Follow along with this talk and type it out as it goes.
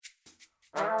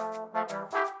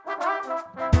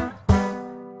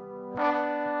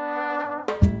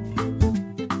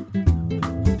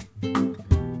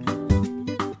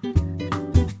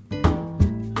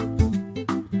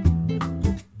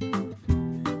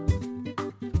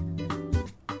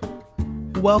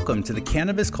Welcome to the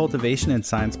Cannabis Cultivation and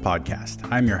Science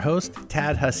Podcast. I'm your host,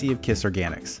 Tad Hussey of Kiss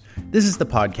Organics. This is the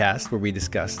podcast where we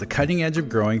discuss the cutting edge of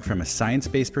growing from a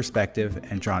science-based perspective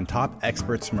and draw on top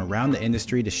experts from around the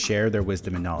industry to share their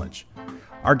wisdom and knowledge.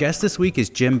 Our guest this week is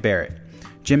Jim Barrett.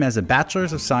 Jim has a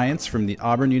Bachelor's of Science from the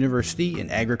Auburn University in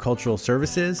Agricultural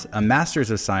Services, a Master's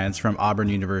of Science from Auburn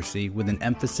University with an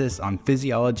emphasis on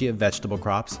physiology of vegetable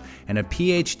crops, and a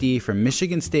PhD from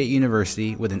Michigan State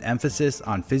University with an emphasis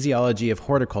on physiology of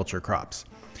horticulture crops.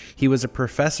 He was a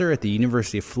professor at the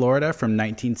University of Florida from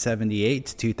 1978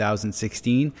 to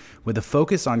 2016 with a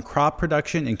focus on crop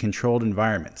production in controlled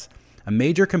environments. A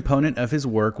major component of his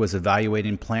work was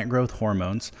evaluating plant growth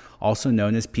hormones, also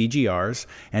known as PGRs,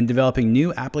 and developing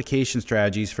new application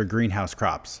strategies for greenhouse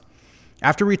crops.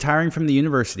 After retiring from the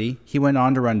university, he went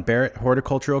on to run Barrett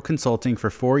Horticultural Consulting for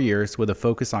 4 years with a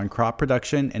focus on crop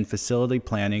production and facility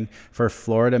planning for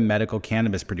Florida medical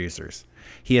cannabis producers.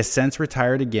 He has since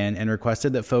retired again and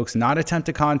requested that folks not attempt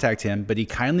to contact him, but he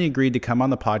kindly agreed to come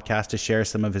on the podcast to share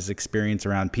some of his experience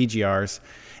around PGRs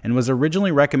and was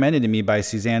originally recommended to me by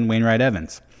Suzanne Wainwright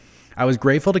Evans. I was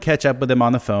grateful to catch up with him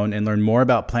on the phone and learn more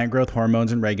about plant growth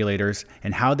hormones and regulators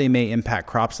and how they may impact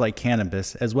crops like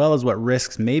cannabis, as well as what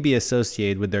risks may be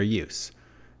associated with their use.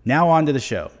 Now on to the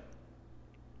show.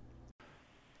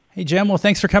 Hey, Jim. Well,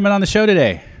 thanks for coming on the show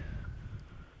today.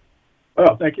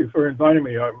 Well, thank you for inviting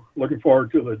me. I'm looking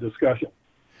forward to the discussion.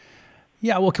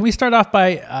 Yeah, well, can we start off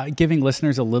by giving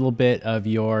listeners a little bit of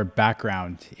your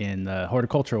background in the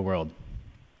horticultural world?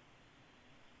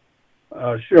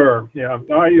 Sure. Yeah,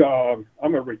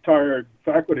 I'm a retired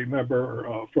faculty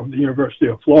member from the University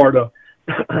of Florida.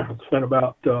 Spent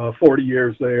about 40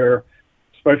 years there,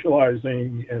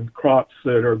 specializing in crops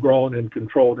that are grown in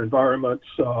controlled environments,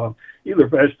 either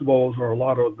vegetables or a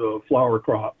lot of the flower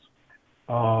crops.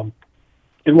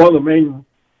 And one of the main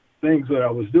things that I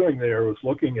was doing there was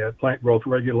looking at plant growth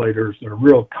regulators that are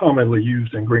real commonly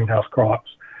used in greenhouse crops,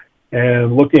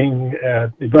 and looking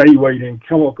at evaluating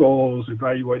chemicals,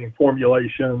 evaluating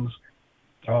formulations,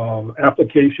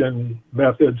 application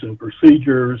methods and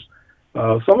procedures.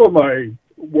 Some of my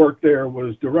work there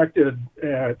was directed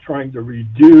at trying to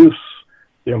reduce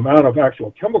the amount of actual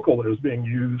chemical that was being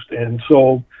used, and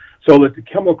so that the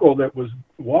chemical that was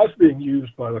being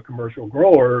used by the commercial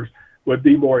growers would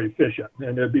be more efficient,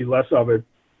 and there'd be less of it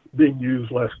being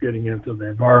used, less getting into the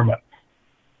environment.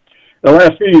 The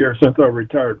last few years since I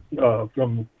retired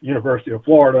from University of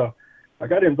Florida, I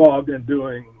got involved in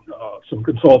doing some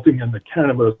consulting in the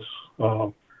cannabis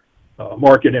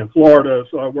market in Florida.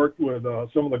 So I worked with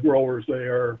some of the growers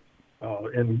there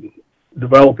in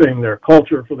developing their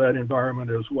culture for that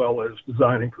environment, as well as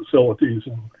designing facilities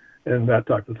and that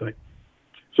type of thing.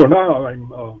 So now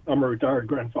I'm a retired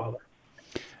grandfather.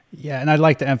 Yeah, and I'd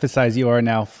like to emphasize you are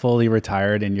now fully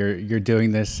retired, and you're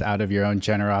doing this out of your own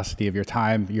generosity of your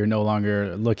time. You're no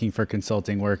longer looking for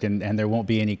consulting work, and there won't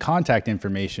be any contact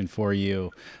information for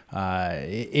you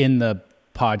in the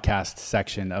podcast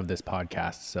section of this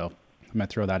podcast. So I'm going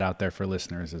to throw that out there for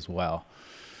listeners as well.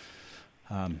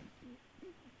 I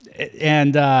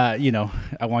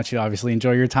want you to obviously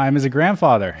enjoy your time as a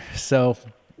grandfather. So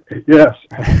yes,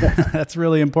 that's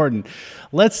really important.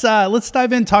 Let's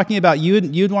dive in talking about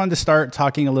you'd wanted to start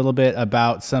talking a little bit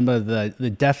about some of the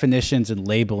definitions and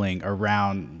labeling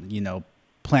around,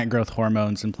 plant growth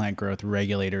hormones and plant growth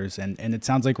regulators. And it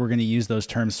sounds like we're going to use those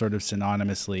terms sort of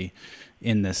synonymously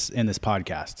in this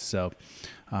podcast. So,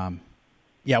 why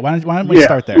don't we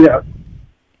start there? Yeah.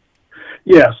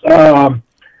 Yes.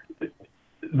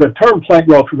 The term plant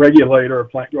growth regulator,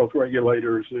 plant growth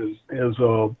regulators is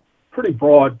a pretty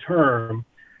broad term,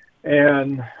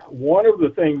 and one of the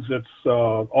things that's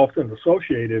often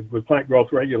associated with plant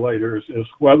growth regulators is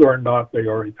whether or not they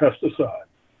are a pesticide.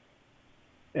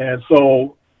 And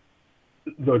so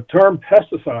the term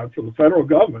pesticide for the federal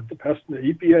government, the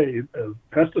EPA,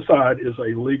 pesticide is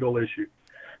a legal issue.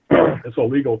 It's a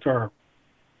legal term.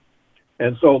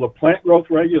 And so the plant growth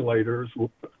regulators,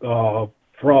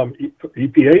 from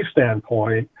EPA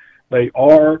standpoint, they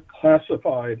are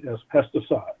classified as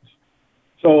pesticides.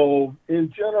 So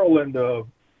in general, in the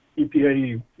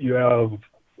EPA, you have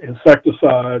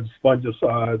insecticides,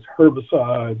 fungicides,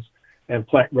 herbicides, and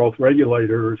plant growth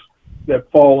regulators that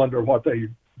fall under what they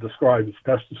describe as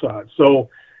pesticides. So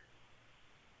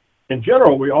in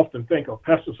general, we often think of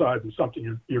pesticides as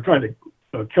something you're trying to,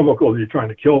 a chemical you're trying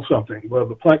to kill something. Well,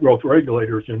 the plant growth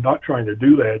regulators, you're not trying to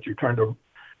do that.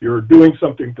 You're doing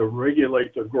something to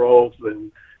regulate the growth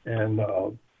and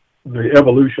the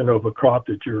evolution of a crop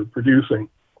that you're producing.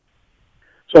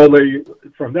 So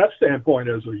from that standpoint,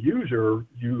 as a user,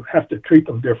 you have to treat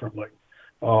them differently.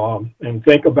 And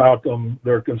think about them,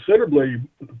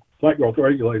 plant growth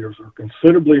regulators are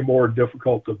considerably more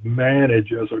difficult to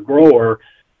manage as a grower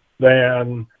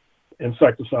than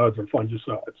insecticides or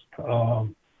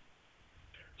fungicides.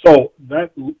 So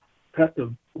that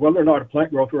whether or not a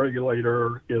plant growth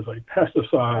regulator is a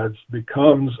pesticide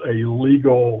becomes a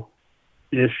legal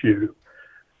issue.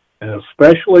 And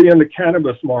especially in the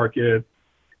cannabis market,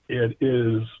 it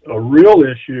is a real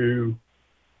issue.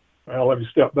 Well, let me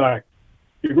step back.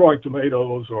 You're growing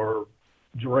tomatoes or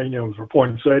geraniums or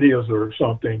poinsettias or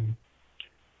something.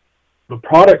 The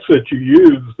products that you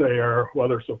use there,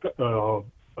 whether it's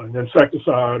an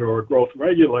insecticide or a growth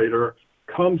regulator,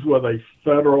 comes with a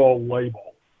federal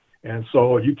label. And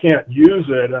so you can't use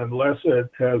it unless it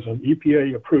has an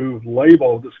EPA-approved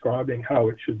label describing how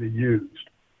it should be used.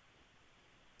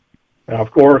 Now, of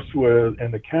course,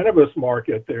 in the cannabis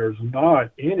market, there's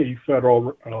not any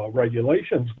federal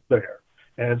regulations there.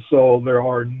 And so there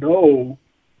are no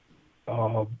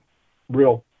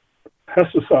real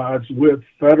pesticides with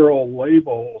federal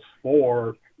labels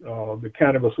for the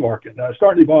cannabis market. Now, it's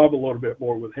starting to evolve a little bit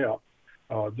more with hemp,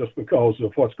 just because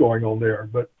of what's going on there.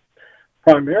 But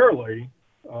primarily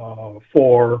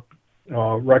for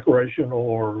recreational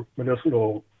or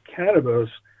medicinal cannabis,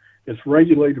 it's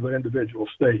regulated by individual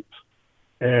states.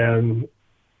 And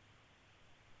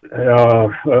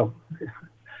well,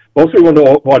 most people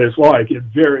know what it's like. It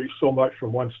varies so much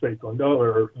from one state to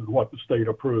another and what the state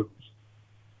approves.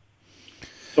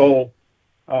 So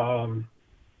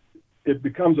it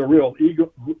becomes a real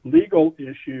legal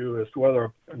issue as to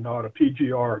whether or not a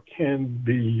PGR can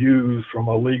be used from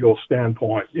a legal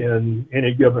standpoint in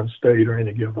any given state or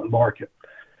any given market.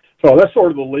 So that's sort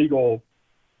of the legal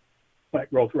plant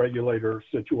growth regulator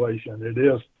situation. It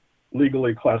is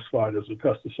legally classified as a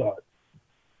pesticide.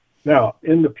 Now,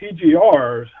 in the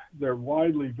PGRs, they're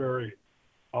widely varied.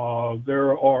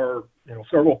 There are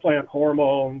several plant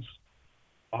hormones,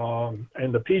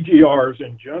 and the PGRs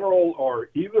in general are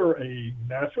either a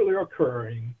naturally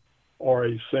occurring or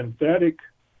a synthetic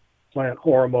plant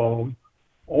hormone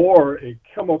or a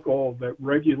chemical that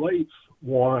regulates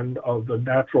one of the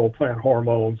natural plant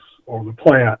hormones or the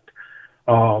plant.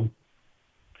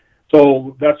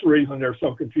 So that's the reason there's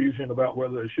some confusion about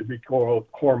whether it should be called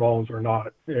hormones or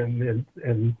not. And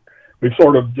we've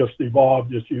sort of just evolved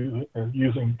just using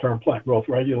the term plant growth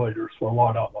regulators for a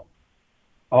lot of them.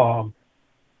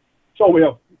 So we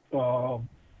have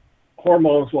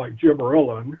hormones like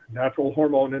gibberellin, natural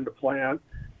hormone in the plant.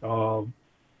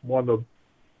 One of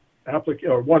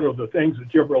the things that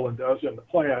gibberellin does in the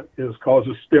plant is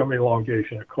causes stem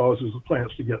elongation. It causes the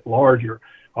plants to get larger.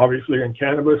 Obviously, in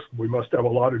cannabis, we must have a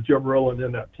lot of gibberellin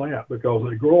in that plant because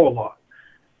they grow a lot.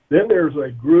 Then there's a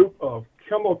group of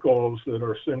chemicals that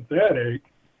are synthetic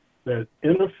that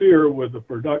interfere with the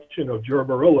production of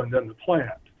gibberellin in the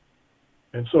plant.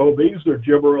 And so these are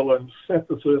gibberellin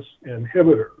synthesis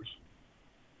inhibitors.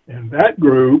 And that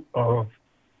group of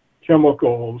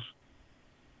chemicals,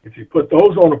 if you put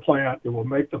those on a plant, it will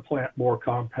make the plant more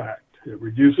compact. It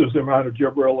reduces the amount of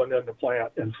gibberellin in the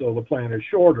plant, and so the plant is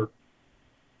shorter.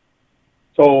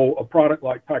 So a product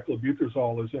like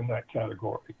paclobutrazol is in that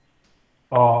category.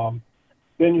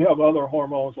 Then you have other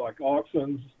hormones like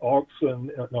auxins.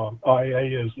 IA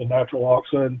is the natural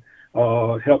auxin,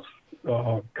 helps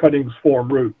cuttings form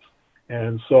roots.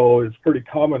 And so it's pretty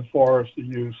common for us to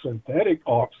use synthetic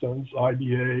auxins,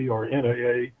 IBA or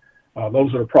NAA.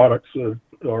 Those are products that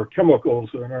are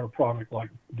chemicals that are in a product like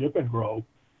Dip and Grow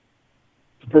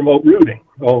to promote rooting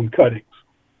on cuttings.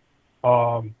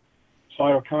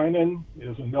 Cytokinin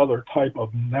is another type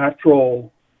of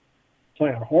natural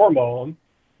plant hormone.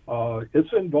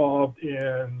 It's involved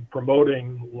in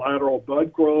promoting lateral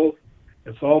bud growth.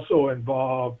 It's also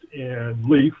involved in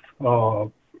leaf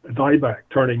dieback,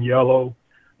 turning yellow,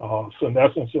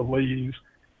 senescence of leaves.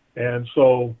 And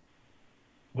so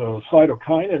the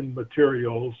cytokinin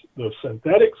materials, the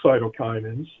synthetic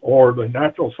cytokinins or the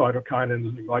natural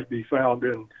cytokinins that might be found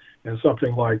in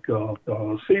something like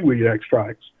seaweed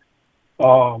extracts,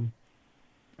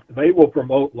 they will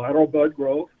promote lateral bud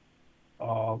growth,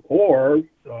 or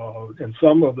in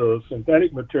some of the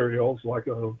synthetic materials, like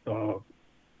a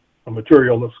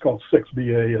material that's called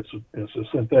 6-BA, it's a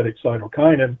synthetic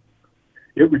cytokinin,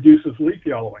 it reduces leaf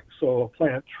yellowing. So a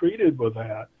plant treated with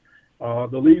that,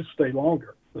 the leaves stay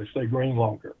longer, they stay green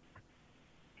longer.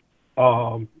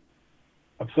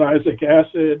 Abscisic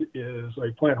acid is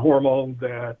a plant hormone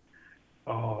that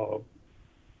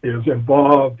is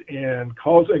involved in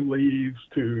causing leaves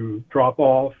to drop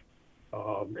off.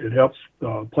 It helps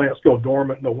plants go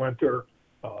dormant in the winter.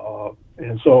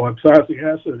 And so abscisic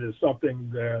acid is something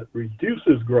that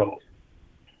reduces growth.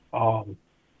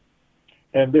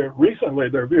 And recently,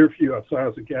 there are very few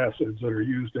abscisic acids that are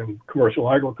used in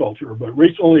commercial agriculture, but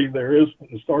recently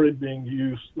it started being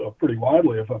used pretty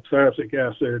widely of abscisic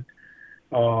acid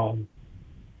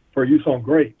for use on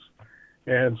grapes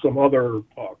and some other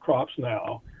crops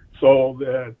now, so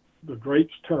that the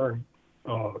grapes turn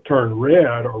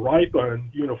red or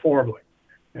ripen uniformly.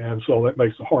 And so that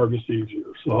makes the harvest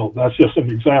easier. So that's just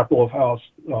an example of how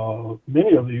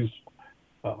many of these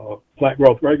plant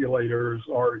growth regulators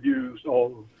are used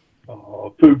on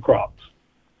food crops.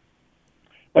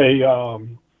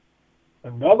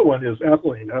 Another one is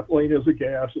ethylene. Ethylene is a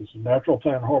gas. It's a natural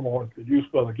plant hormone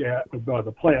produced by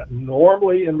the plant,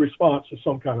 normally in response to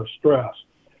some kind of stress.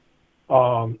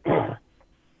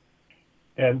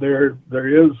 And there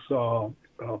is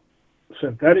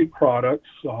synthetic products.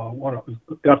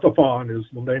 Ethaphon is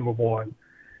the name of one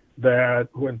that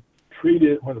when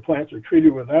the plants are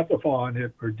treated with ethaphon,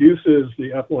 it produces the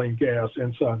ethylene gas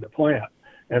inside the plant,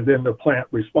 and then the plant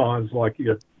responds like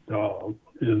it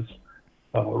is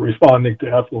responding to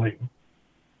ethylene.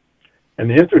 And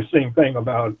the interesting thing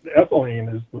about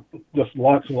ethylene is just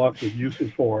lots and lots of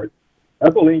uses for it.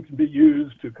 Ethylene can be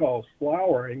used to cause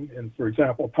flowering, and for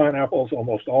example, pineapples,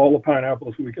 almost all the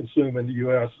pineapples we consume in the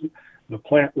U.S., the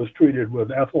plant was treated with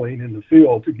ethylene in the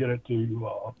field to get it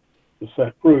to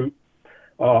set fruit.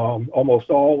 Almost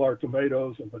all our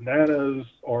tomatoes and bananas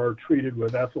are treated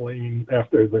with ethylene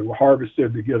after they were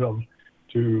harvested to get them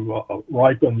to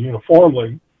ripen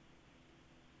uniformly.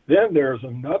 Then there's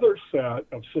another set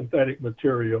of synthetic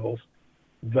materials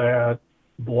that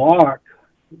block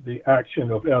the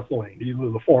action of ethylene, either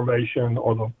the formation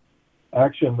or the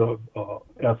action of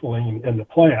ethylene in the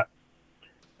plant.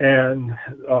 And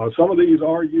some of these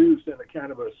are used in the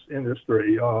cannabis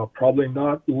industry, probably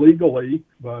not legally,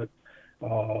 but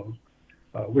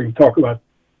we can talk about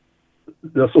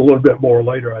this a little bit more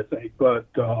later, I think.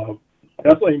 But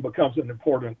ethylene becomes an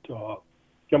important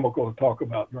chemical to talk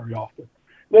about very often.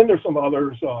 Then there's some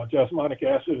others. Jasminic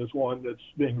acid is one that's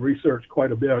being researched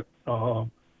quite a bit,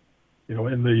 in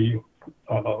the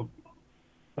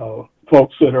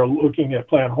folks that are looking at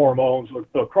plant hormones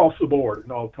across the board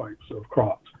in all types of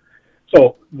crops.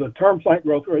 So the term plant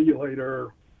growth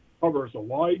regulator covers a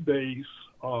wide base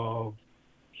of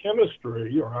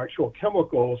chemistry or actual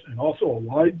chemicals, and also a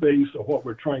wide base of what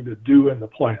we're trying to do in the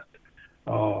plant.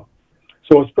 So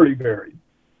it's pretty varied.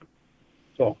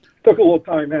 So took a little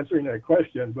time answering that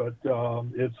question, but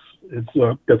it's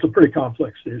a pretty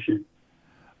complex issue.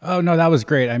 Oh, no, that was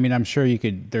great. I mean, I'm sure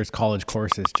there's college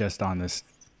courses just on this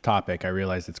topic. I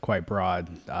realize it's quite broad.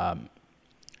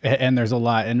 And there's a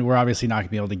lot, and we're obviously not going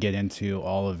to be able to get into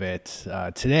all of it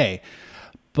today.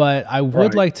 But I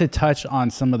would like to touch on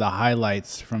some of the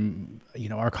highlights from,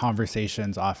 our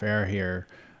conversations off air here.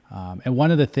 And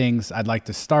one of the things I'd like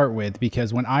to start with,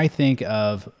 because when I think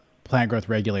of plant growth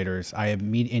regulators,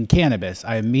 in cannabis,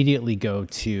 I immediately go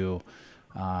to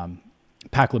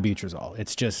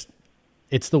paclobutrazol.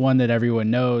 It's the one that everyone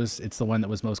knows. It's the one that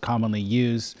was most commonly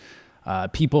used.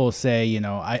 People say,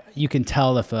 you can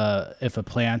tell if a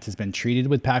plant has been treated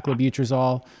with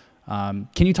paclobutrazol.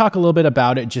 Can you talk a little bit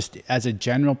about it just as a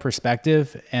general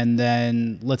perspective? And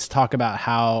then let's talk about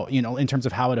how, in terms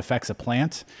of how it affects a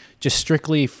plant, just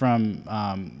strictly from,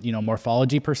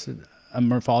 morphology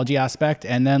aspect.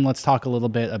 And then let's talk a little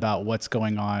bit about what's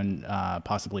going on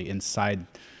possibly inside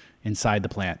the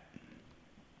plant.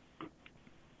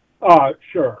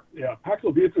 Sure. Yeah.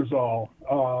 Paclobutrazol.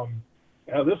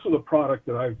 This is a product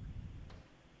that I've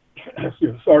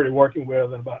started working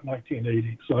with in about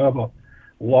 1980. So I have a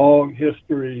long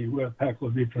history with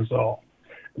paclobutrazol.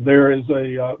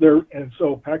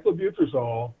 So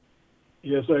paclobutrazol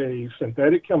is a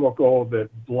synthetic chemical that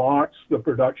blocks the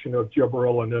production of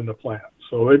gibberellin in the plant.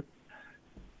 So it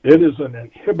is an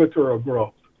inhibitor of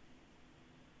growth.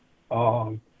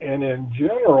 And in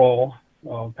general,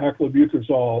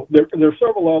 paclobutrazol, there are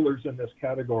several others in this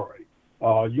category.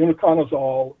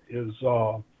 Uniconazole is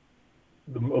the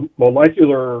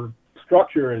molecular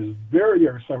structure is very,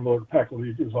 very similar to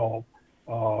paclobutrazol,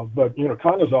 but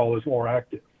uniconazole is more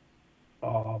active.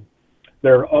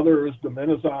 There are others.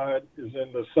 Dimenazide is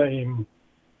in the same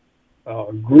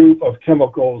group of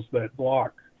chemicals that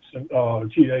block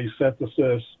GA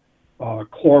synthesis.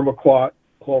 Chlormequat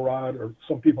chloride, or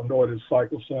some people know it as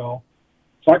cyclocel.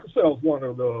 Cyclocel is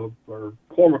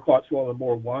chlormequat is one of the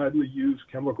more widely used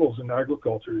chemicals in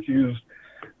agriculture. It's used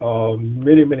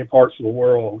many, many parts of the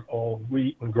world on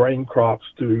wheat and grain crops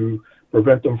to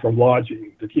prevent them from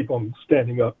lodging, to keep them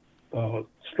standing up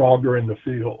stronger in the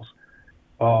fields.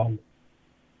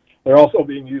 They're also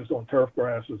being used on turf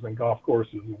grasses and golf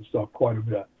courses and stuff quite a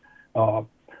bit.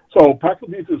 So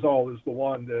paclobutazol is the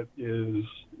one that is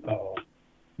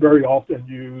very often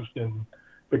used, and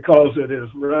because it is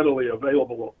readily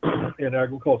available in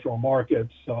agricultural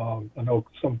markets, I know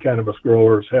some cannabis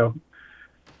growers have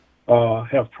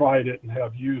tried it and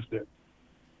have used it.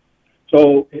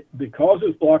 So because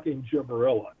it's blocking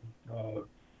gibberellin,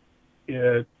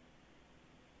 it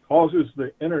causes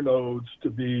the internodes to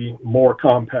be more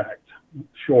compact,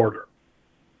 shorter.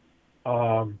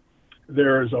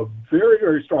 There is a very,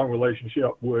 very strong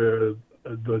relationship with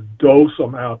the dose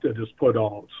amount that is put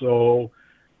on. So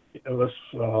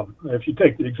if you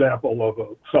take the example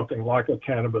of something like a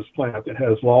cannabis plant that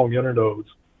has long internodes,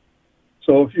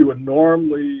 so if you would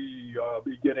normally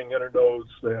be getting internodes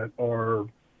that are,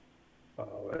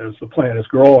 as the plant is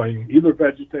growing, either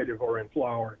vegetative or in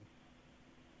flowering,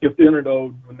 if the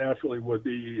internode naturally would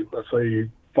be, let's say,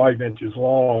 5 inches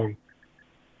long,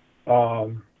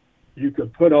 you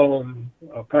could put on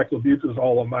a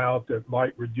paclobutazol amount that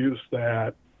might reduce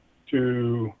that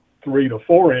to 3 to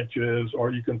 4 inches,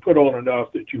 or you can put on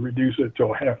enough that you reduce it to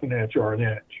a half an inch or an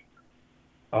inch.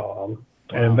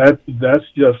 And that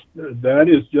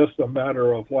is just a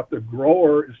matter of what the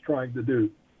grower is trying to do.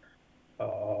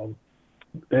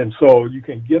 And so you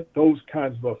can get those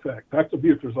kinds of effects.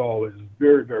 Paclobutazol is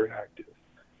very, very active.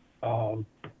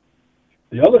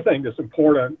 The other thing that's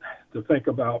important to think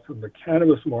about from the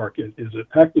cannabis market is that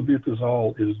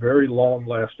paclobutazol is very long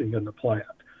lasting in the plant.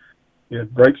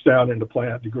 It breaks down into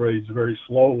plant, degrades very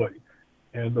slowly.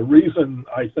 And the reason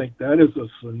I think that is a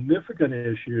significant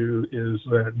issue is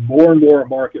that more and more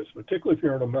markets, particularly if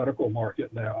you're in a medical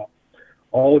market now,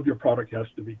 all of your product has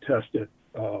to be tested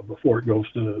before it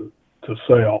goes to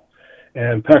sale.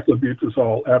 And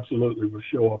paclobutazol absolutely will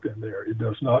show up in there. It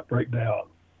does not break down.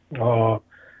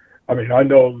 I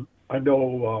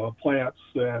know plants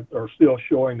that are still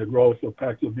showing the growth of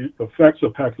effects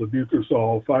of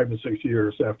paclobutazol 5 and 6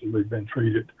 years after they've been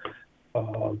treated.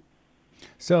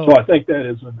 So I think that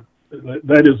is an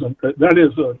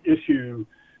issue.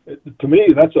 To me,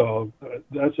 that's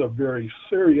a very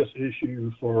serious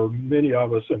issue for many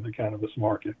of us in the cannabis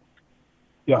market.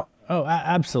 Yeah. Oh,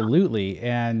 absolutely.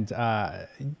 And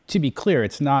to be clear,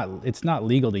 it's not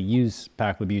legal to use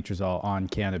paclobutazol on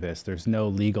cannabis. There's no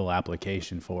legal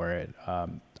application for it.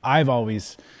 I've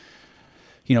always,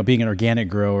 being an organic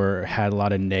grower, had a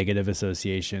lot of negative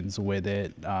associations with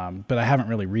it, but I haven't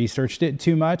really researched it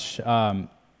too much.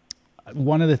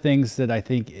 One of the things that I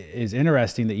think is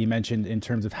interesting that you mentioned in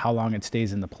terms of how long it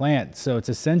stays in the plant. So it's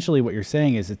essentially what you're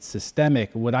saying is it's systemic.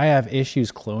 Would I have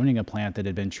issues cloning a plant that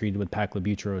had been treated with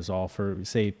paclobutazol for,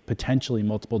 say, potentially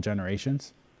multiple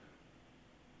generations?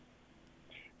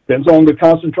 Depends on the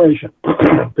concentration.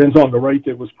 Depends on the rate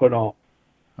that was put on.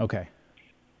 Okay.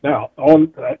 Now,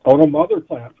 on a mother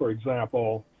plant, for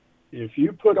example, if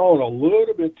you put on a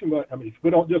little bit too much, if you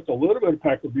put on just a little bit of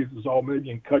paclobutazol, maybe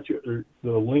you can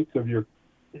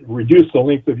reduce the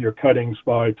length of your cuttings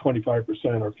by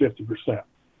 25% or 50%.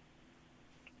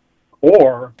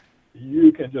 Or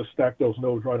you can just stack those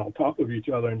nodes right on top of each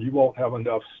other and you won't have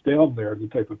enough stem there to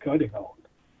take a cutting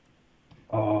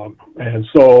on. And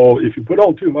so if you put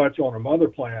on too much on a mother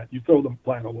plant, you throw the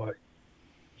plant away.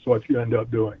 That's what you end up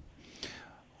doing.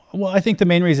 Well, I think the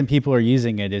main reason people are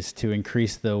using it is to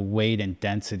increase the weight and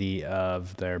density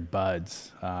of their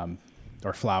buds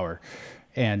or flower.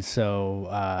 And so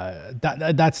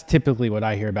that's typically what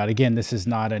I hear about. Again, this is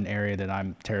not an area that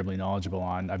I'm terribly knowledgeable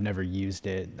on. I've never used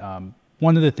it.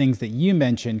 One of the things that you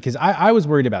mentioned, because I was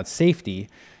worried about safety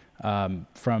from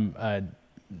a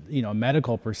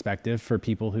medical perspective for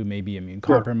people who may be immune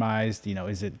compromised. Sure.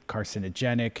 Is it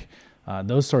carcinogenic?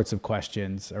 Those sorts of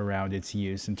questions around its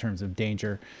use in terms of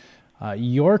danger.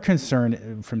 Your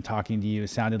concern from talking to you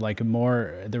sounded like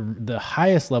the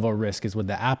highest level risk is with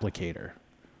the applicator.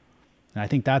 And I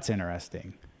think that's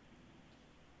interesting.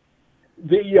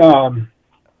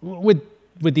 With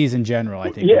these in general,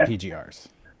 I think, with PGRs.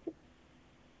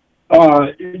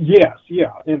 Yes,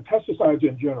 yeah. And pesticides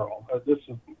in general, this is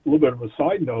a little bit of a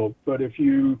side note, but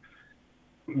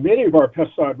many of our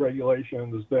pesticide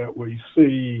regulations that we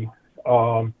see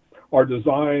are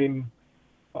designed,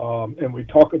 and we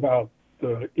talk about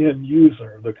the end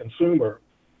user, the consumer.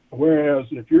 Whereas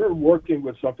if you're working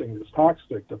with something that's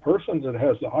toxic, the person that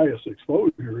has the highest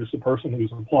exposure is the person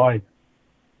who's applying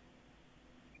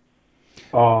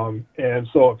it. And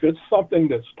so if it's something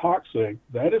that's toxic,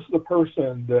 that is the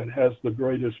person that has the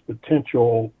greatest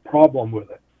potential problem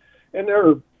with it. And there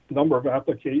are a number of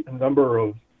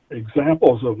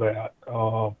examples of that.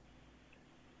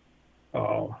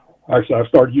 Actually, I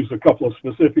started using a couple of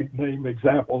specific name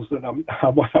examples, and I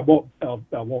won't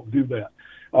do that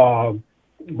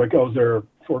because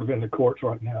sort of in the courts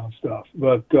right now and stuff.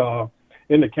 But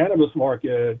in the cannabis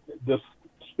market, this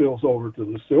spills over to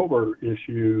the silver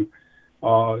issue.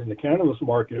 In the cannabis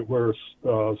market, where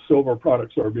silver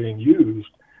products are being used,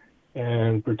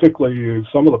 and particularly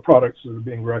some of the products that are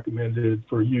being recommended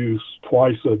for use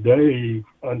twice a day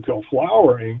until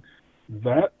flowering,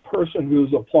 that person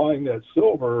who's applying that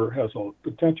silver has a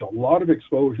lot of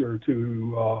exposure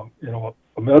to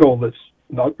a metal that's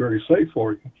not very safe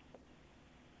for you.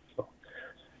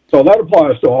 So that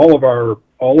applies to all of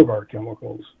our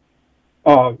chemicals.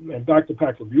 And back to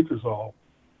paclobutrazol,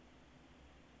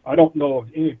 I don't know of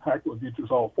any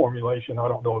paclobutrazol formulation. I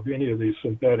don't know of any of these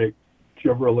synthetic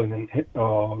gibberellin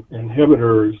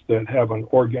inhibitors that have an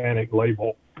organic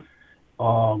label.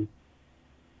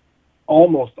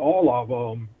 Almost all of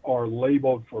them are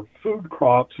labeled for food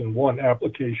crops in one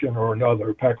application or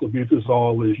another.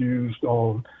 Paclobutrazol is used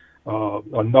on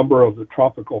a number of the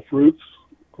tropical fruits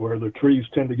where the trees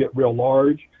tend to get real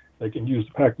large. They can use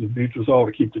the paclobutrazol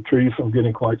to keep the trees from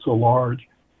getting quite so large.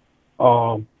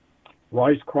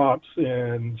 Rice crops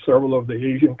in several of the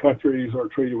Asian countries are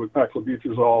treated with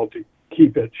paclobutrazol to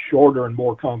keep it shorter and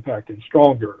more compact and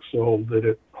stronger so that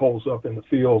it holds up in the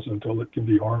fields until it can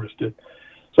be harvested.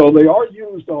 So they are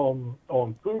used on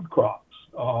food crops.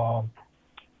 Now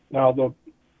the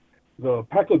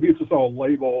paclobutrazol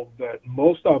label that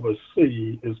most of us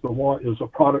see is a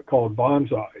product called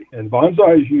Bonsai, and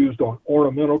Bonsai is used on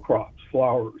ornamental crops,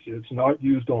 flowers. It's not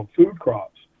used on food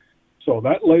crops. So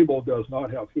that label does not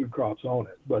have food crops on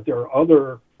it, but there are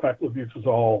other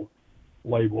paclobutrazol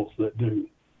labels that do.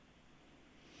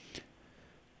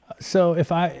 So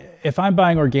if I'm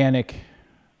buying organic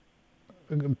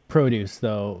produce,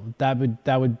 though, that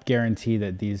would guarantee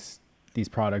that these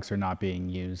products are not being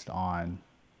used on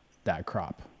that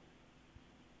crop,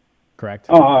 correct?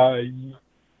 Well, you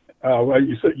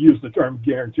said use the term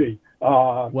guarantee.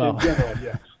 In general,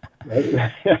 yes.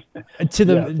 To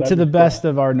the best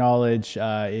of our knowledge,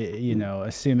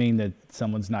 assuming that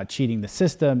someone's not cheating the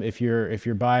system, if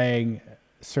you're buying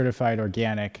certified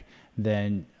organic,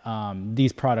 then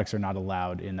these products are not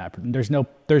allowed in that. There's no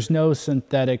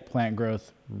synthetic plant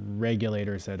growth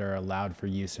regulators that are allowed for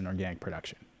use in organic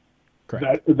production.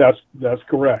 Correct. That's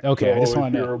correct. Okay, so I just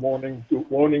wanted if you're wanting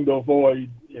to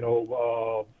avoid,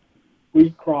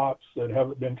 wheat crops that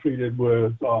haven't been treated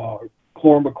with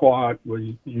chlormequat,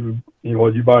 you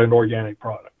buy an organic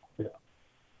product. Yeah.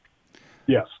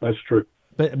 Yes, that's true.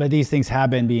 But these things have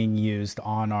been being used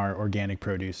on our organic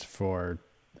produce for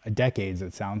decades.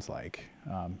 It sounds like,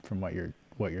 from what you're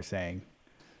saying,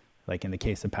 like in the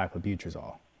case of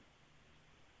paclobutrazol.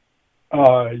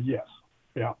 Yes.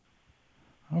 Yeah.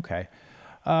 Okay.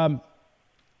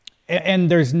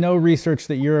 And there's no research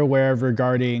that you're aware of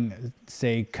regarding,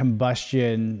 say,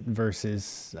 combustion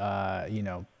versus,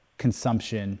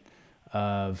 consumption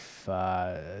of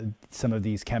some of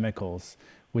these chemicals,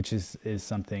 which is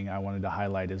something I wanted to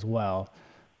highlight as well.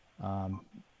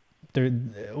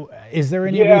 Is there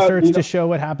any research to show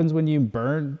what happens when you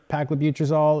burn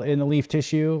paclobutrazol in the leaf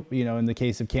tissue, in the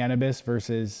case of cannabis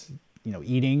versus,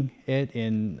 eating it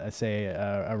in, say,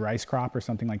 a rice crop or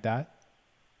something like that?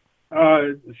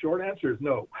 The short answer is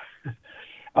no.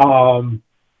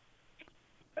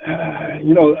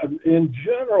 In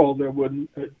general, there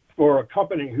wouldn't, for a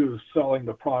company who's selling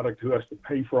the product, who has to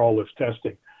pay for all this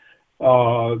testing,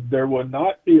 there would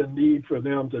not be a need for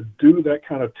them to do that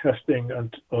kind of testing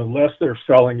unless they're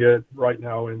selling it right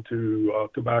now into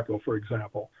tobacco, for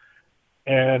example.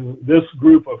 And this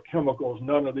group of chemicals,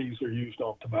 none of these are used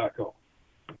on tobacco.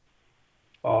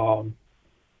 And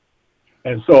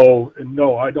so,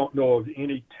 no, I don't know of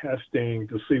any testing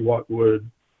to see what the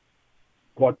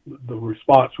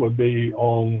response would be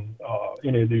on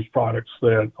any of these products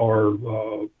that are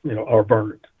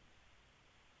burned.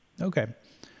 Okay.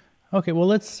 Well,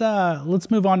 let's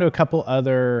move on to a couple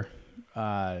other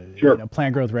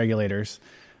plant growth regulators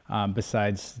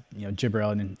besides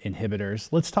gibberellin inhibitors.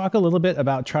 Let's talk a little bit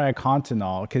about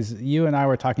triacontanol, because you and I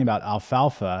were talking about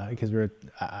alfalfa, because we were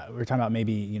talking about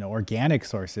maybe organic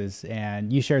sources,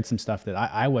 and you shared some stuff that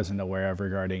I wasn't aware of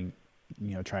regarding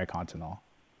triacontanol.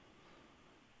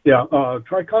 Yeah,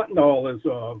 triacontanol is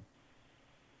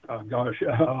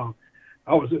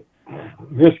I was at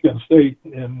Michigan State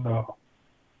in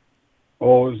it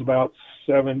was about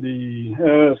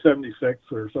 76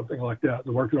 or something like that,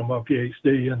 working on my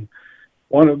PhD. And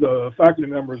one of the faculty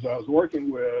members I was working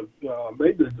with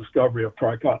made the discovery of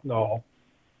triacontanol.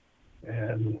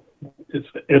 And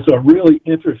it's a really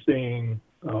interesting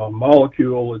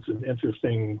molecule. It's an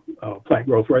interesting plant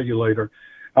growth regulator.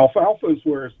 Alfalfa is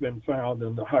where it's been found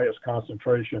in the highest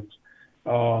concentrations.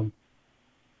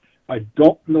 I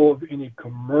don't know of any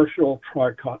commercial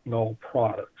tricotinol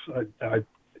products.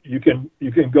 You can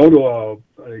go to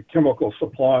a chemical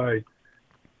supply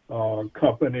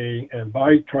company and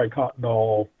buy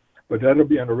tricotinol, but that'll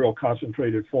be in a real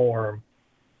concentrated form.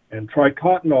 And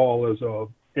tricotinol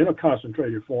in a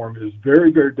concentrated form is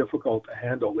very, very difficult to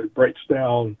handle. It breaks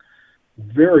down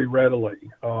very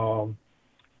readily.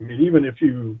 Even if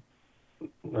you,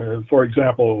 for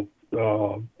example,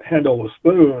 handle a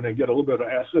spoon and get a little bit of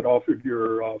acid off of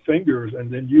your fingers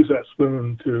and then use that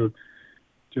spoon to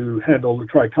handle the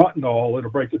tricotinol,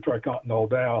 it'll break the tricotinol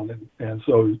down and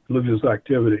so loses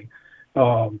activity.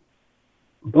 But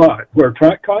where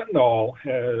tricotinol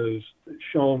has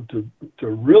shown to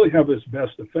really have its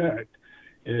best effect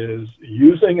is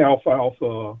using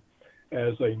alfalfa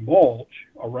as a mulch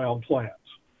around plants.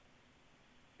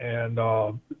 And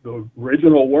the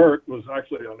original work was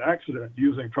actually an accident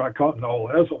using tricotinol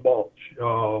as a mulch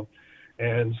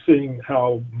and seeing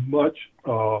how much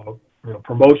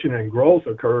promotion and growth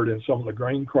occurred in some of the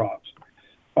grain crops.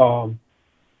 So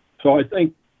I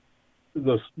think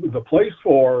the place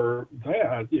for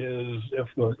that is if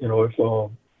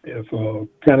a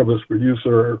cannabis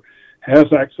producer has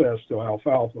access to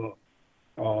alfalfa,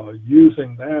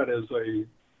 using that as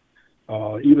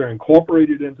either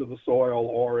incorporated into the soil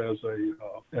or as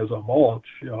a mulch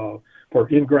for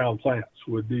in-ground plants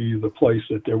would be the place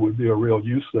that there would be a real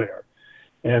use there.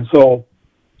 And so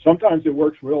sometimes it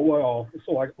works real well.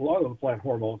 So like a lot of the plant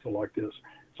hormones are like this.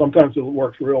 Sometimes it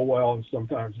works real well, and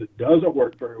sometimes it doesn't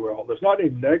work very well. There's not any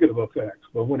negative effects,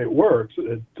 but when it works,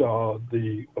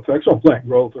 the effects on plant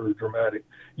growth are dramatic.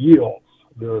 Yields,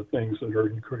 the things that are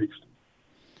increased.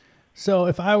 So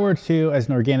if I were to, as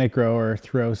an organic grower,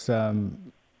 throw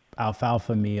some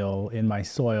alfalfa meal in my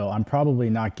soil, I'm probably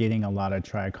not getting a lot of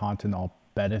tricontinol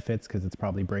benefits because it's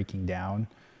probably breaking down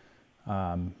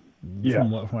from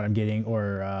what I'm getting.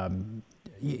 Or,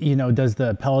 does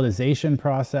the pelletization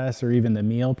process or even the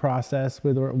meal process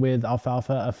with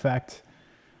alfalfa affect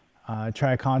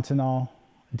tricontinol?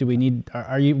 Do we need,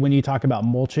 when you talk about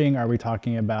mulching, are we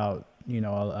talking about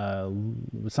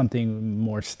something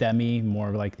more stemmy,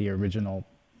 more like the original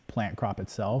plant crop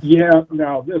itself? Yeah,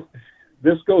 now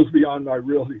this goes beyond my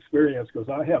real experience because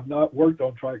I have not worked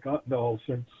on tricontinol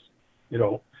since,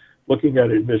 looking at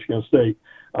it at Michigan State.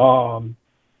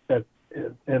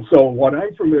 And so what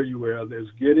I'm familiar with is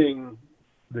getting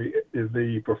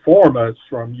the performance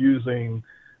from using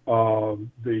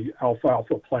the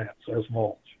alfalfa plants as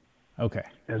mulch. Okay.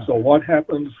 And so what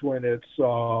happens when it's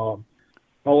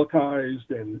pelletized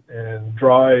and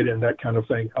dried and that kind of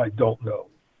thing, I don't know.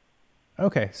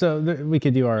 Okay, so we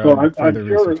could do our own further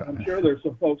research on it. I'm sure there's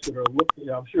some folks that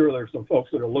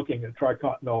are looking at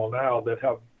tricontinol now that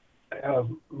have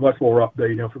much more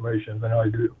updated information than I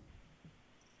do.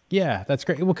 Yeah, that's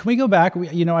great. Well, can we go back?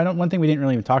 One thing we didn't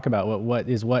really even talk about what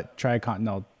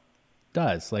tricontinol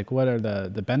does. Like, what are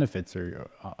the benefits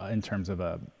in terms of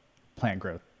plant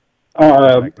growth?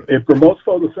 It promotes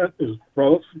photosynthesis.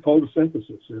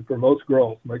 It promotes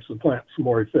growth, makes the plants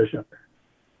more efficient.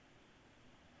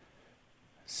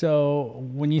 So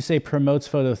when you say promotes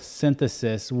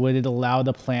photosynthesis, would it allow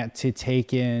the plant to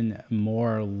take in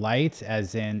more light,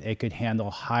 as in it could handle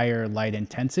higher light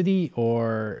intensity,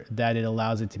 or that it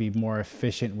allows it to be more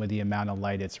efficient with the amount of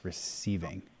light it's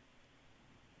receiving?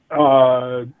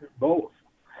 Both.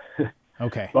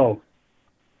 Okay. Both.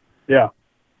 Yeah.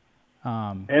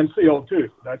 And CO2.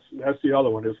 That's the other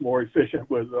one. It's more efficient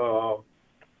with, of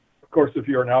course, if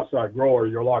you're an outside grower,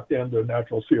 you're locked into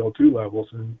natural CO2 levels,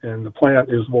 and the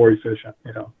plant is more efficient.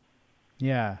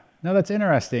 Yeah. No, that's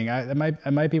interesting.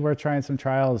 It might be worth trying some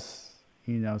trials.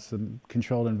 Some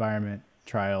controlled environment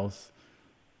trials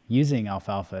using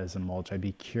alfalfa as a mulch. I'd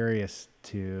be curious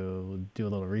to do a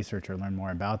little research or learn more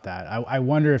about that. I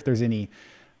wonder if there's any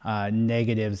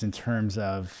negatives in terms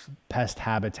of pest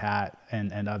habitat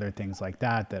and other things like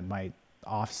that might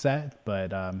offset,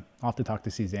 but I'll have to talk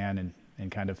to Suzanne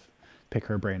and kind of pick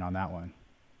her brain on that one.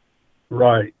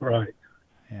 Right.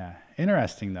 Yeah.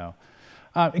 Interesting though.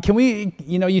 Can we,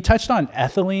 you touched on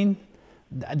ethylene.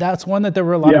 That's one that there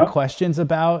were a lot of questions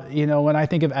about. When I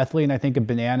think of ethylene, I think of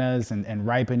bananas and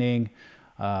ripening.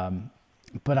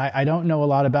 But I don't know a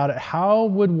lot about it. How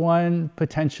would one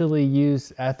potentially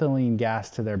use ethylene gas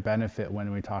to their benefit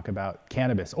when we talk about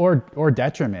cannabis or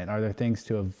detriment? Are there things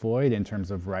to avoid in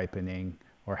terms of ripening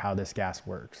or how this gas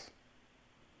works?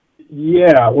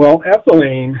 Yeah, well,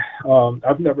 ethylene,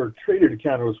 I've never treated a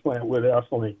cannabis plant with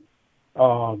ethylene.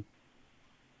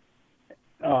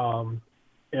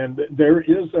 And there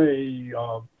is a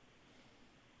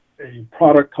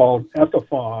product called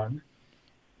Ethifon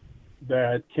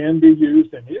that can be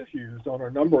used and is used on a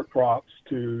number of crops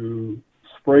to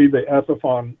spray the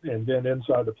ethaphon, and then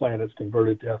inside the plant it's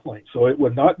converted to ethylene. So it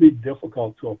would not be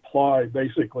difficult to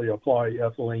basically apply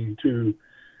ethylene to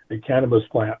a cannabis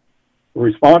plant. The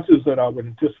responses that I would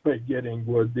anticipate getting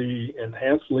would be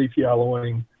enhanced leaf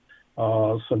yellowing,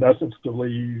 senescence to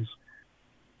leaves.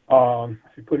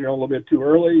 If you put it on a little bit too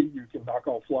early, you can knock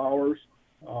off flowers.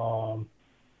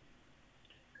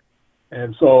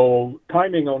 And so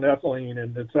timing on ethylene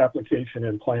and its application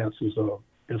in plants is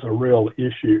a real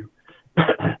issue.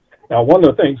 Now, one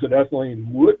of the things that ethylene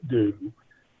would do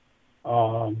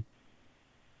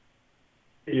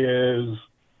is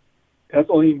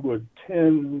ethylene would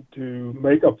tend to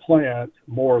make a plant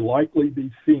more likely be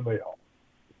female.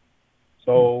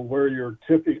 So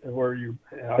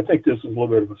I think this is a little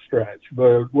bit of a stretch,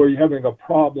 but where you're having a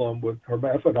problem with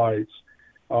hermaphrodites,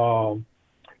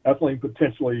 ethylene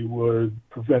potentially would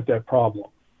prevent that problem.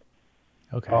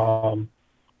 Okay.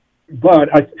 But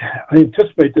I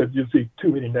anticipate that you see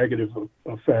too many negative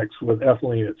effects with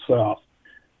ethylene itself.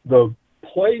 The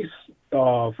place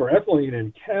for ethylene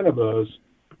in cannabis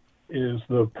is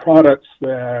the products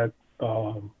that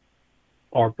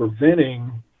are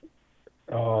preventing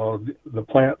the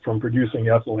plant from producing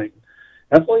ethylene.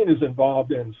 Ethylene is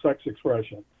involved in sex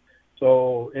expression.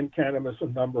 So in cannabis and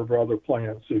a number of other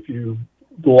plants, if you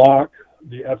block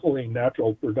the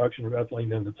natural production of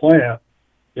ethylene in the plant,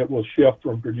 it will shift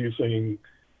from producing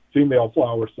female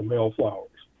flowers to male flowers.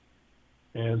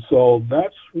 And so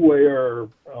that's where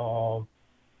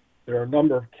there are a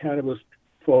number of cannabis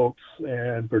folks,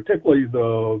 and particularly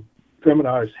the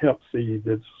feminized hemp seed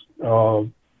that's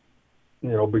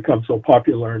become so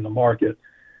popular in the market,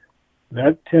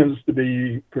 that tends to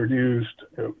be produced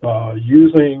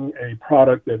using a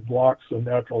product that blocks the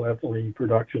natural ethylene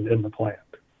production in the plant.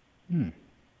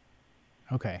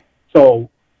 Okay. So,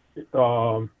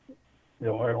 I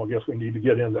don't guess we need to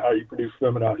get into how you produce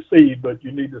feminized seed, but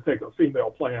you need to take a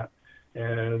female plant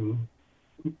and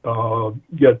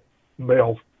get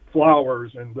male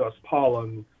flowers and thus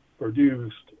pollen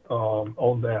produced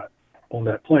on that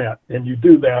plant, and you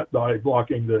do that by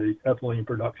blocking the ethylene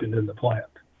production in the plant.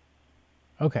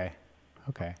 Okay.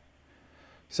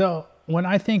 So when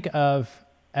I think of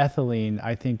ethylene,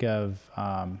 I think of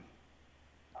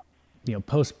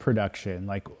post-production.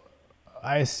 Like,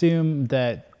 I assume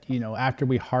that after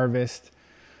we harvest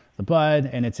the bud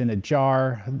and it's in a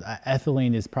jar,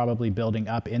 ethylene is probably building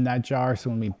up in that jar. So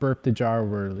when we burp the jar,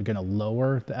 we're going to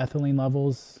lower the ethylene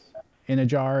levels in a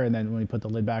jar, and then when we put the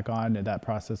lid back on, that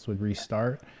process would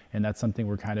restart. And that's something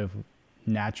we're kind of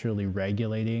naturally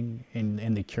regulating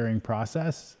in the curing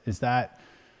process. Is that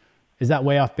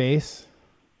way off base?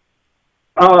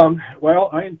 Well,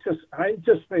 I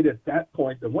anticipate at that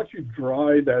point that once you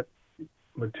dry that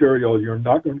material, you're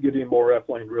not going to get any more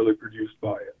ethylene really produced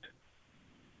by it.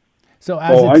 So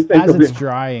as it's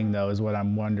drying, though, is what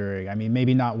I'm wondering. I mean,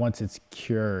 maybe not once it's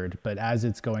cured, but as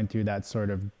it's going through that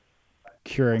sort of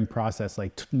curing process,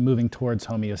 like moving towards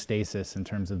homeostasis in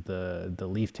terms of the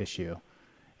leaf tissue,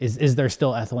 is there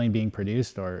still ethylene being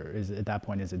produced, or at that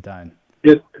point is it done?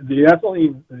 The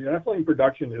ethylene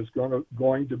production is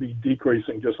going to be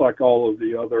decreasing, just like all of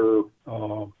the other.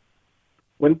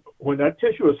 When that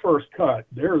tissue is first cut,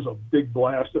 there's a big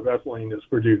blast of ethylene that's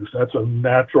produced. That's a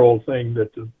natural thing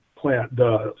that the plant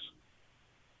does.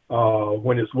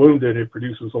 When it's wounded, it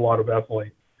produces a lot of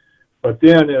ethylene. But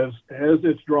then as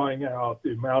it's drying out,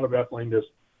 the amount of ethylene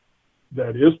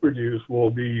that is produced will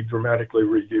be dramatically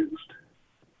reduced.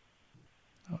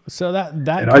 So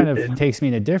that takes me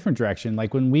in a different direction.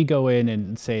 Like when we go in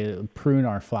and say prune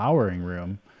our flowering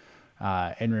room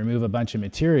and remove a bunch of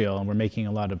material, and we're making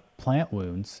a lot of plant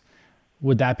wounds,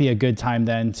 would that be a good time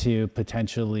then to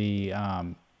potentially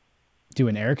do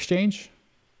an air exchange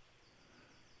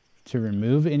to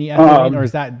remove any ethylene, or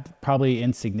is that probably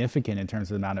insignificant in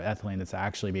terms of the amount of ethylene that's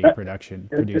actually being produced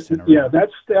in a room? Yeah, that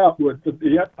step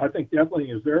I think the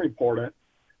ethylene is very important,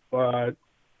 but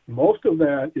most of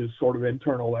that is sort of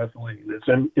internal ethylene. It's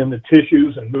in the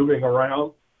tissues and moving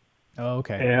around. Oh,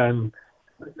 okay. And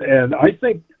I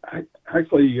think I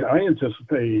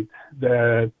anticipate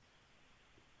that,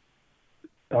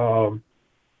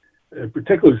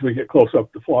 particularly as we get closer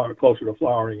to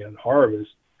flowering and harvest,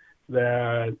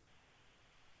 that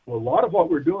a lot of what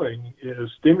we're doing is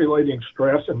stimulating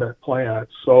stress in that plant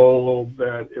so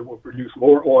that it will produce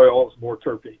more oils, more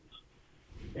terpenes,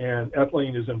 and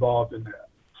ethylene is involved in that.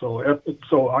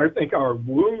 So I think our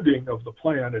wounding of the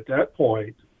plant at that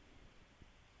point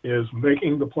is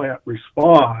making the plant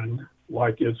respond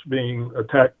like it's being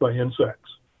attacked by insects.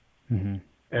 Mm-hmm.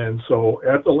 And so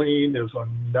ethylene is a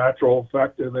natural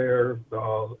factor there.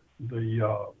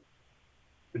 the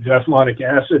jasmonic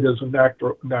acid is a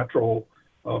natural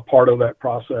part of that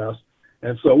process.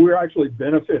 And so we're actually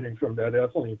benefiting from that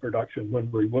ethylene production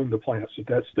when we wound the plants at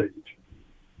that stage.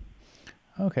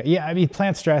 Okay. Yeah. I mean,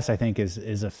 plant stress, I think,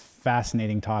 is a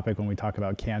fascinating topic when we talk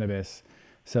about cannabis.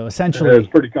 So essentially, it's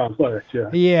pretty complex. Yeah.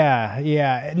 Yeah.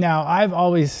 Yeah. Now, I've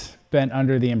always been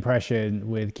under the impression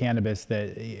with cannabis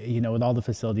that, with all the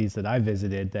facilities that I've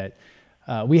visited, that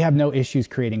we have no issues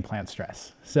creating plant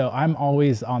stress. So I'm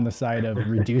always on the side of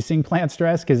reducing plant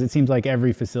stress because it seems like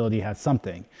every facility has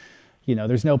something.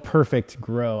 There's no perfect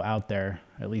grow out there,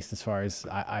 at least as far as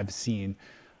I've seen.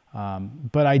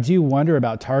 But I do wonder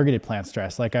about targeted plant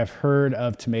stress. Like I've heard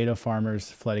of tomato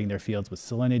farmers flooding their fields with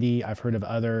salinity. I've heard of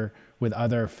other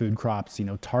food crops,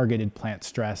 targeted plant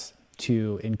stress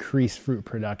to increase fruit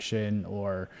production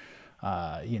or,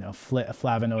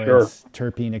 flavonoids, sure,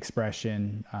 terpene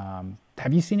expression.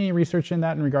 Have you seen any research in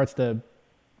that in regards to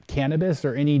cannabis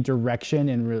or any direction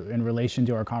in relation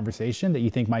to our conversation that you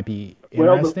think might be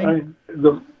interesting?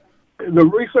 Well, the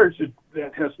research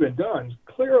that has been done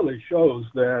clearly shows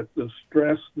that the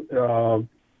stress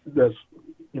that's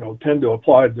tend to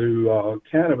apply to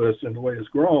cannabis and the way it's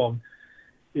grown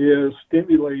is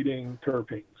stimulating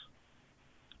terpenes.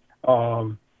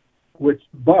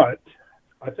 But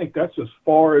I think that's as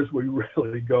far as we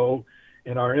really go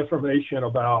in our information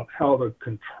about how to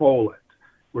control it.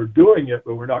 We're doing it,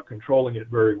 but we're not controlling it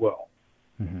very well.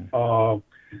 Mm-hmm.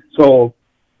 So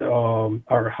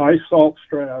our high salt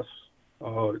stress,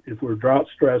 if we're drought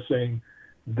stressing,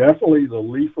 definitely the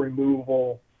leaf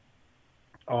removal,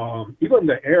 even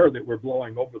the air that we're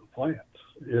blowing over the plants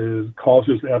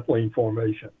causes ethylene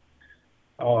formation.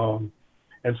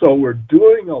 And so we're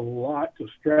doing a lot to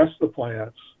stress the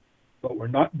plants, but we're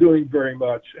not doing very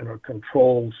much in a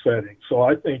controlled setting. So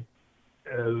I think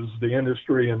as the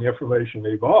industry and the information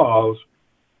evolves,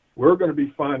 we're going to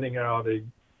be finding out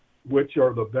which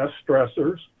are the best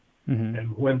stressors, mm-hmm,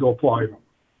 and when to apply them.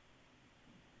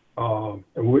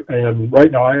 And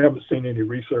right now, I haven't seen any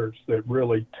research that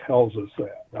really tells us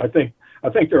that. I think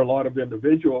there are a lot of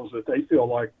individuals that they feel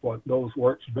like what knows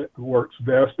works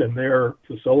best in their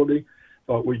facility,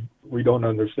 but we don't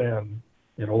understand,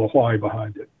 the why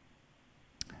behind it.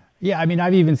 Yeah, I mean,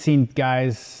 I've even seen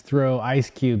guys throw ice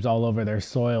cubes all over their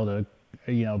soil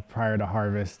to, prior to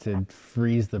harvest to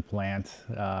freeze the plant,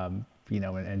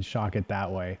 and shock it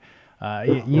that way.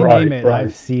 You right, name it, right.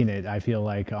 I've seen it. I feel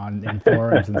like in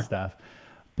forums and stuff.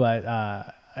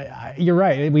 But you're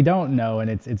right. We don't know,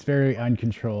 and it's very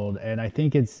uncontrolled. And I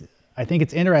think it's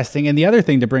interesting. And the other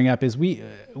thing to bring up is we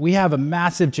have a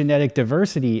massive genetic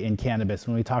diversity in cannabis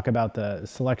when we talk about the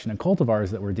selection of cultivars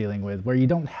that we're dealing with, where you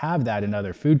don't have that in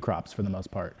other food crops for the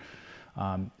most part.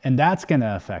 And that's going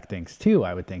to affect things too,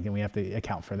 I would think, and we have to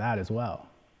account for that as well.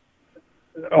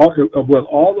 With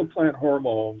all the plant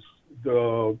hormones,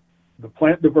 the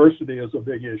plant diversity is a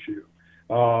big issue.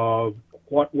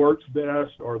 What works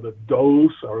best, or the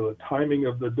dose, or the timing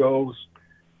of the dose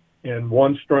in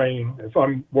one strain. If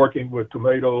I'm working with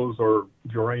tomatoes or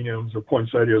geraniums or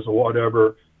poinsettias or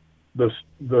whatever, the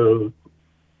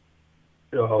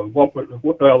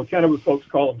cannabis folks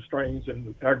call them strains.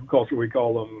 In agriculture, we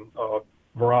call them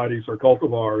varieties or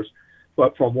cultivars.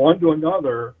 But from one to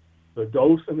another, the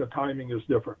dose and the timing is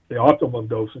different. The optimum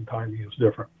dose and timing is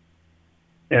different.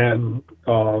 And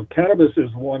cannabis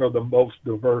is one of the most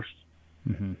diverse,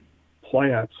 mm-hmm,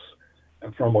 plants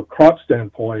from a crop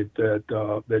standpoint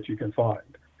that you can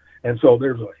find. And so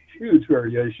there's a huge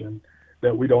variation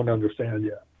that we don't understand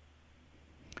yet.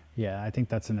 Yeah, I think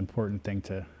that's an important thing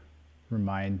to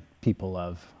remind people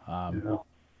of.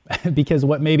 Because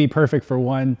what may be perfect for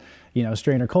one,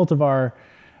 strain or cultivar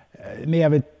may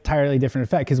have an entirely different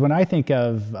effect. Because when I think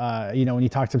of, when you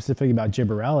talk specifically about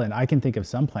gibberellin, I can think of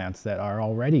some plants that are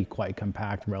already quite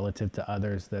compact relative to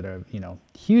others that are,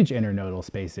 huge internodal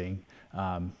spacing.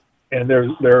 And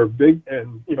there are big,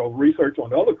 and research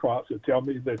on other crops that tell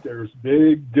me that there's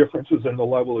big differences in the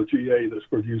level of GA that's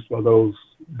produced by those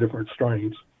different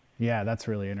strains. Yeah, that's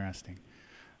really interesting.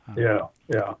 Yeah.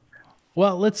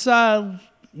 Well, let's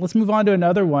move on to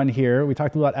another one here. We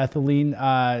talked about ethylene.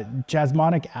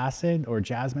 Jasmonic acid or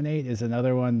jasmonate is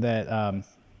another one that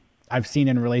I've seen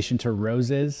in relation to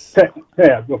roses.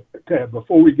 Tad,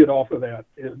 before we get off of that,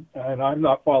 and I'm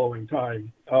not following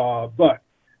time, but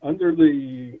under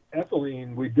the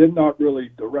ethylene, we did not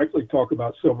really directly talk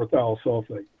about silver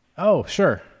thiosulfate. Oh,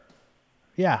 sure.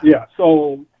 Yeah. Yeah.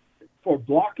 So for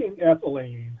blocking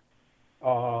ethylene,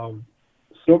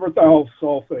 silver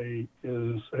thiosulfate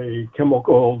is a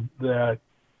chemical that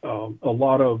a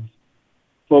lot of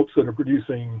folks that are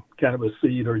producing cannabis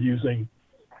seed are using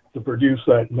to produce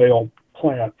that male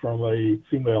plant from a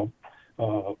female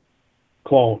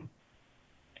clone.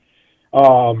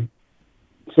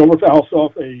 Silver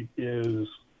thiosulfate is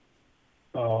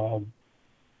a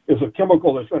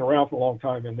chemical that's been around for a long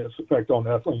time, and its effect on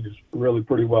ethylene is really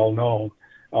pretty well known.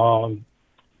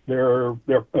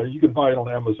 You can buy it on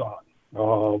Amazon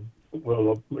with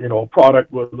a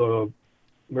product with a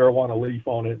marijuana leaf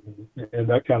on it and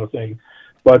that kind of thing,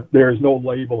 but there's no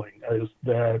labeling. It's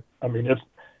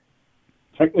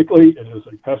technically it is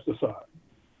a pesticide,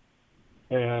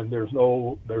 and there's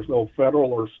no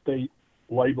federal or state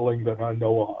labeling that I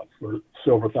know of for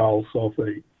silver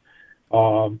thiosulfate.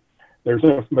 There's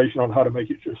information on how to make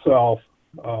it yourself,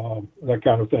 that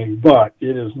kind of thing, but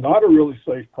it is not a really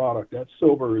safe product. That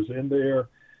silver is in there,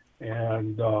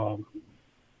 and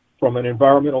from an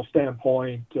environmental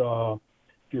standpoint, if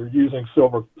you're using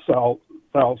silver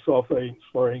thiosulfate,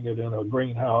 spraying it in a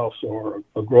greenhouse or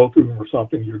a growth room or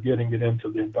something, you're getting it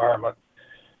into the environment.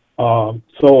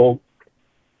 So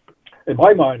in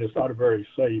my mind, it's not a very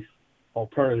safe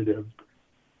alternative.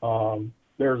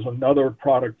 There's another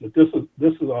product that this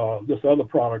other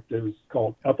product is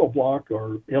called EthylBlock,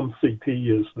 or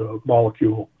MCP is the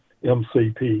molecule,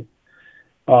 MCP.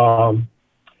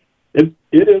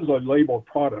 It is a labeled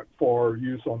product for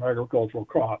use on agricultural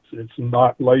crops. It's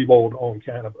not labeled on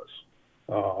cannabis,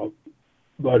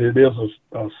 but it is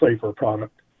a safer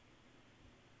product.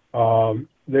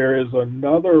 There is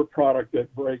another product that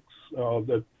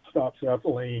that stops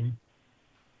ethylene,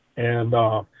 and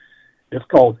it's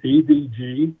called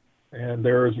EDG, and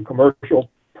there is a commercial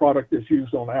product that's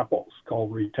used on apples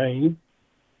called Retain.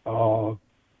 That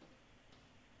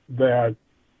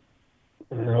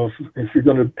if you're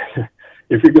going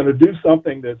to do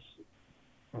something that's,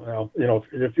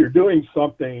 if you're doing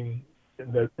something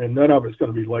and none of it's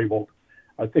going to be labeled,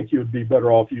 I think you'd be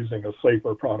better off using a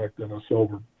safer product than a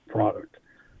silver product.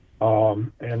 I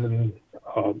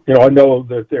know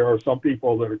that there are some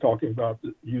people that are talking about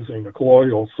using a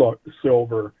colloidal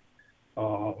silver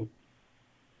for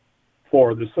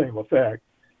the same effect.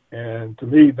 And to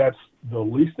me, that's the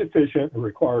least efficient. It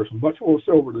requires much more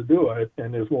silver to do it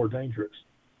and is more dangerous.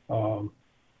 So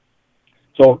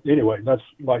anyway, that's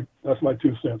my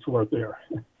 2 cents worth there.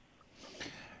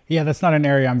 Yeah, that's not an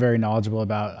area I'm very knowledgeable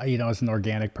about. As an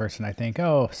organic person, I think,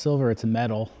 silver, it's a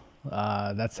metal.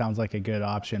 That sounds like a good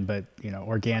option, but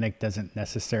organic doesn't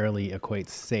necessarily equate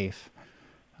safe.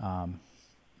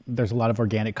 There's a lot of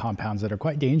organic compounds that are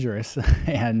quite dangerous,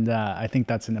 and I think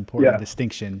that's an important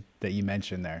distinction that you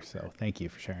mentioned there. So thank you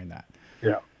for sharing that.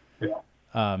 Yeah.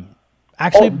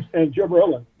 Actually, and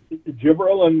gibberellin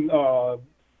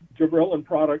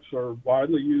products are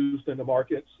widely used in the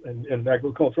markets and in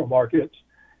agricultural markets,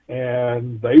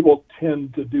 and they will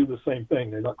tend to do the same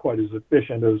thing. They're not quite as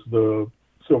efficient as the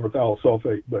silver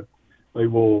thiosulfate, but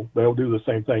they'll do the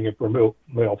same thing for male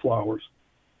flowers.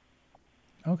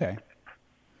 Okay.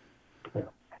 Yeah.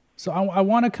 So I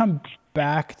want to come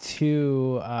back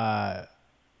to,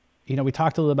 we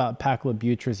talked a little about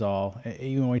paclobutrazol,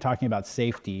 even when we're talking about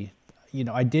safety.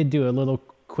 I did do a little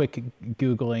quick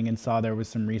Googling and saw there was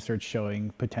some research showing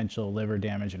potential liver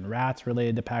damage in rats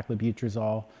related to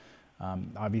paclobutrazol.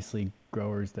 Obviously,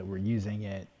 growers that were using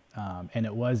it, and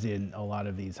it was in a lot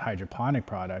of these hydroponic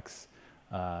products,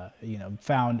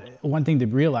 found one thing to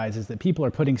realize is that people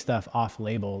are putting stuff off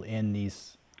label in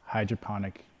these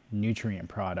hydroponic nutrient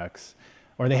products,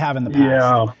 or they have in the past.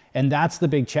 Yeah. And that's the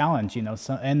big challenge,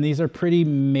 and these are pretty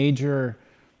major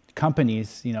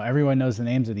companies, everyone knows the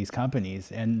names of these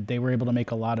companies, and they were able to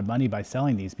make a lot of money by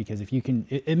selling these, because if you can,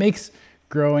 it makes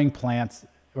growing plants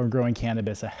or growing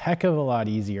cannabis a heck of a lot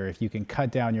easier if you can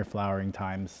cut down your flowering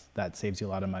times. That saves you a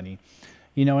lot of money.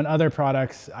 In other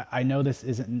products, I know this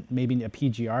isn't maybe a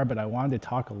PGR, but I wanted to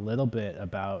talk a little bit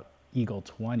about Eagle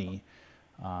 20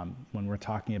 when we're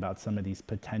talking about some of these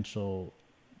potential,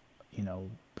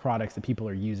 products that people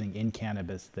are using in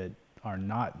cannabis that are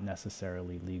not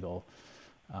necessarily legal.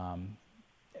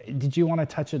 Did you want to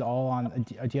touch at all on,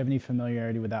 do you have any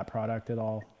familiarity with that product at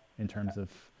all in terms of?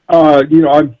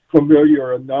 I'm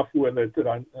familiar enough with it that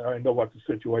I know what the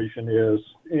situation is.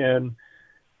 And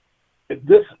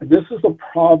this is a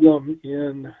problem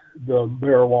in the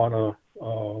marijuana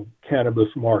cannabis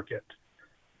market.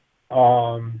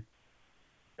 And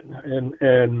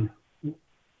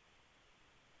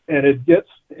it gets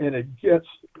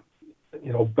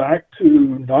back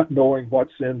to not knowing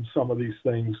what's in some of these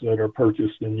things that are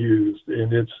purchased and used.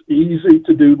 And it's easy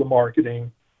to do the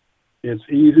marketing. It's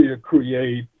easy to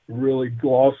create really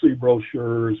glossy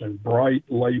brochures and bright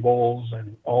labels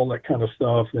and all that kind of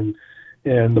stuff. And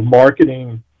the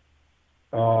marketing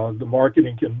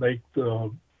can make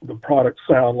the product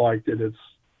sound like that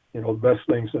the best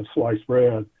thing since sliced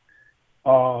bread.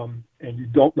 And you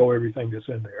don't know everything that's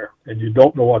in there, and you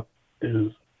don't know what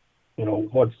is,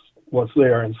 what's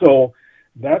there. And so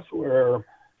that's where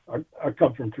I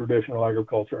come from traditional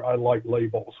agriculture. I like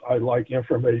labels. I like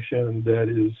information that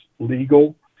is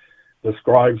legal,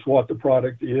 describes what the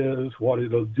product is, what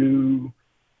it'll do,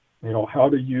 how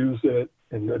to use it,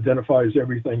 and identifies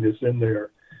everything that's in there.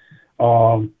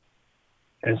 And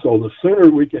so the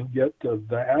sooner we can get to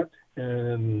that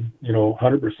and,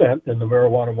 100% in the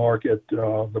marijuana market,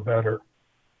 the better.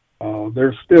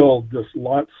 There's still just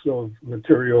lots of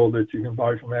material that you can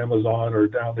buy from Amazon or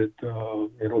down at,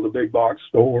 the big box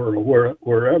store or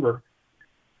wherever,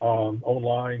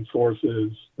 online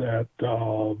sources that,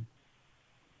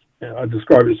 I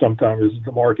describe it sometimes as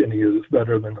the marketing is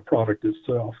better than the product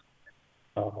itself.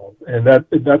 And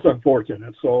that's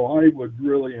unfortunate. So I would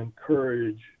really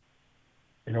encourage,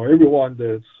 everyone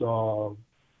that's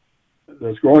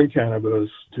growing cannabis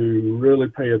to really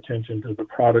pay attention to the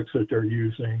products that they're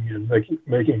using and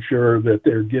making sure that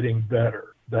they're getting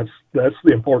better. That's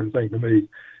the important thing to me,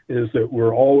 is that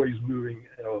we're always moving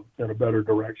in a better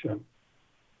direction.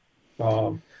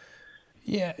 I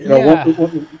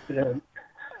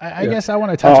guess I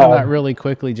want to touch on that really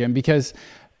quickly, Jim, because,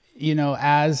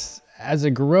 as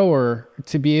a grower,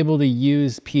 to be able to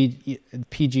use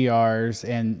PGRs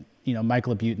and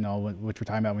myclobutanol, which we're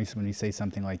talking about when we say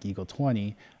something like Eagle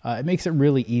 20, it makes it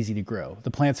really easy to grow.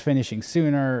 The plant's finishing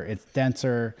sooner, it's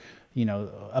denser.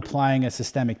 Applying a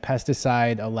systemic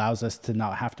pesticide allows us to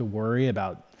not have to worry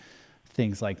about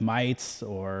things like mites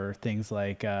or things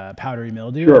like powdery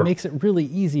mildew. Sure. It makes it really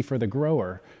easy for the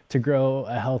grower to grow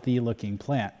a healthy looking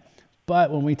plant.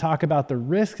 But when we talk about the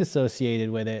risk associated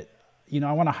with it,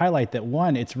 I want to highlight that,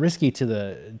 one, it's risky to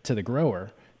the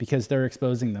grower, because they're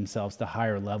exposing themselves to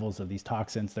higher levels of these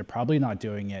toxins. They're probably not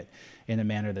doing it in a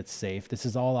manner that's safe. This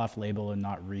is all off label and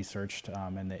not researched,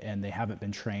 and they haven't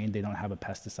been trained. They don't have a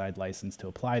pesticide license to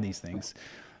apply these things.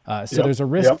 So there's a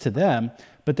risk to them,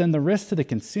 but then the risk to the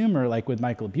consumer, like with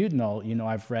myclobutanol,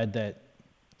 I've read that,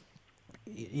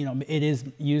 it is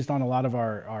used on a lot of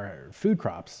our food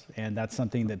crops, and that's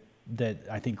something that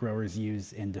I think growers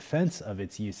use in defense of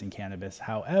its use in cannabis.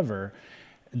 However,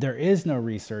 there is no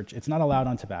research. It's not allowed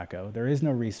on tobacco. There is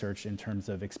no research in terms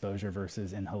of exposure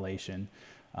versus inhalation,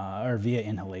 or via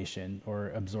inhalation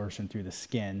or absorption through the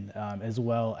skin, as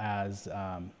well as,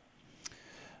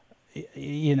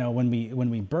 when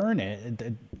we burn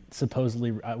it,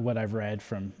 supposedly what I've read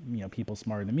from people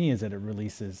smarter than me is that it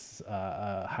releases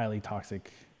a highly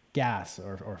toxic gas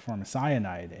or form of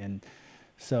cyanide. And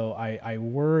so I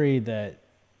worry that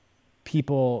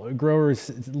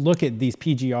growers look at these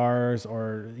PGRs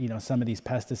or some of these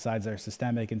pesticides that are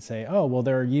systemic and say, oh, well,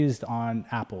 they're used on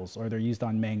apples or they're used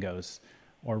on mangoes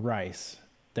or rice.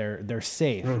 They're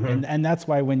safe. Mm-hmm. And that's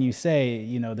why when you say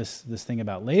this thing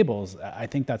about labels, I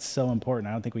think that's so important.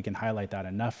 I don't think we can highlight that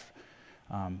enough,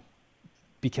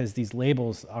 because these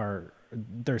labels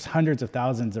there's hundreds of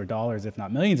thousands of dollars, if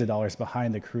not millions of dollars,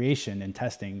 behind the creation and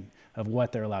testing of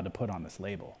what they're allowed to put on this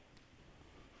label.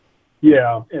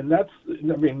 Yeah, and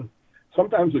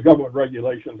sometimes the government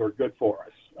regulations are good for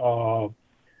us.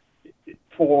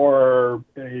 For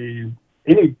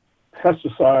any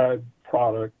pesticide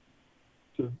product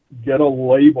to get a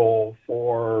label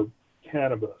for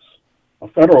cannabis, a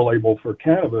federal label for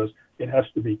cannabis, it has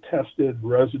to be tested,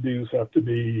 residues have to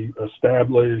be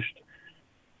established,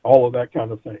 all of that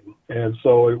kind of thing. And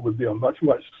so it would be a much,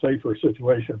 much safer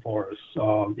situation for us.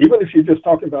 Even if you're just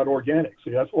talking about organic.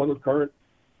 See, that's one of the current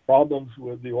problems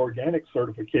with the organic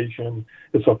certification.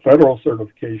 It's a federal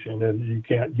certification, and you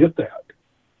can't get that.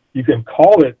 You can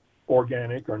call it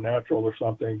organic or natural or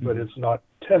something, but it's not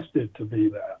tested to be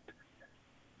that.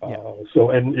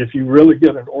 And if you really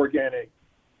get an organic,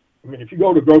 if you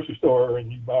go to a grocery store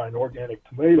and you buy an organic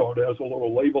tomato, it has a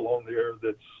little label on there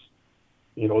that's,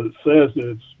 it says that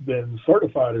it's been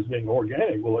certified as being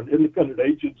organic. Well, an independent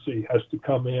agency has to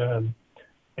come in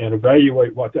and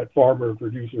evaluate what that farmer or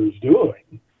producer is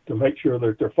doing to make sure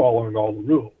that they're following all the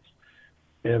rules.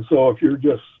 And so if you're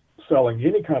just selling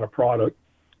any kind of product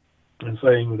and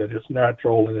saying that it's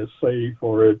natural and it's safe,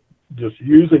 or just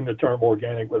using the term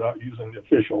organic without using the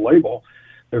official label,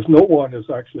 there's no one that's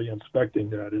actually inspecting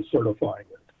that and certifying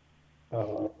it.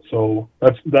 So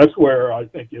that's where I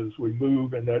think as we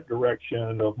move in that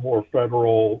direction of more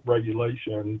federal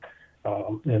regulation,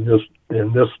 in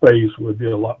this space, would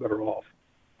be a lot better off.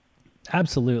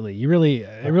 Absolutely. It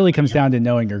really comes down to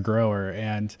knowing your grower,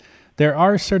 and there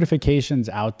are certifications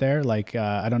out there. Like,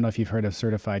 I don't know if you've heard of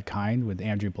Certified Kind with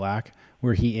Andrew Black,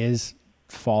 where he is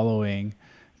following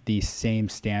the same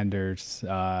standards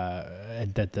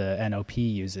that the NOP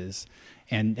uses,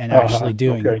 and actually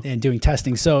doing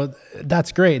testing. So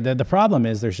that's great. The problem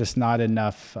is there's just not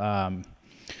enough.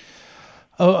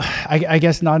 I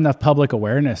guess not enough public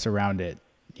awareness around it,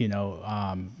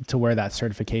 to where that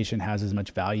certification has as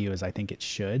much value as I think it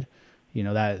should.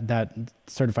 That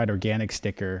certified organic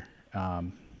sticker,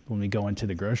 when we go into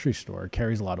the grocery store,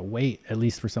 carries a lot of weight. At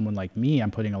least for someone like me,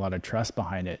 I'm putting a lot of trust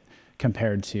behind it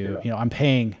compared to, I'm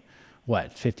paying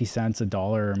 50 cents, $1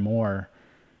 or more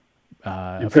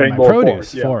for my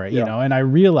produce for it, and I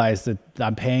realize that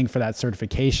I'm paying for that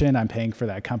certification. I'm paying for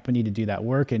that company to do that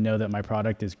work and know that my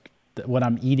product is, what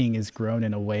I'm eating is grown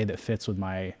in a way that fits with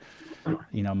my,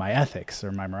 my ethics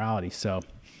or my morality. So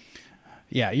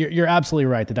yeah, you're absolutely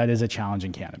right that is a challenge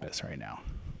in cannabis right now.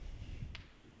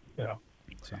 Yeah.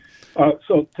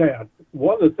 So Tad,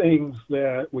 one of the things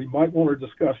that we might want to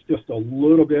discuss just a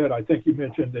little bit, I think you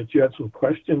mentioned that you had some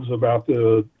questions about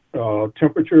the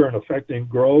temperature and affecting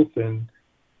growth and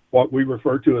what we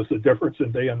refer to as the difference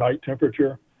in day and night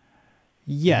temperature.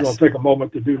 Yes. You want to take a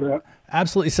moment to do that?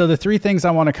 Absolutely. So the three things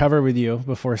I want to cover with you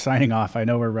before signing off, I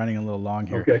know we're running a little long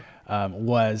here, okay.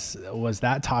 Was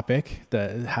that topic,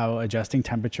 how adjusting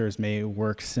temperatures may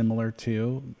work similar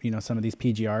to, some of these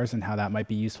PGRs and how that might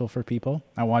be useful for people.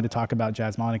 I wanted to talk about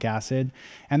jasmonic acid,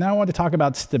 and then I wanted to talk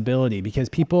about stability, because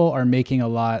people are making a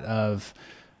lot of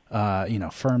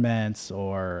ferments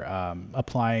or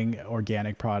applying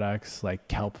organic products like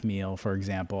kelp meal, for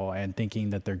example, and thinking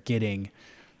that they're getting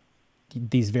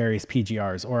these various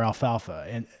PGRs or alfalfa,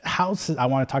 and I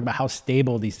want to talk about how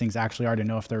stable these things actually are, to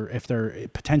know if they're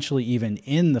potentially even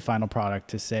in the final product,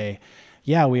 to say,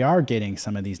 yeah, we are getting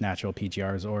some of these natural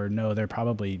PGRs, or no, they're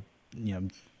probably,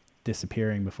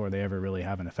 disappearing before they ever really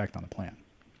have an effect on the plant.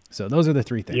 So those are the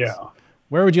three things. Yeah.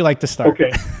 Where would you like to start?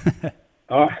 Okay.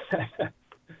 All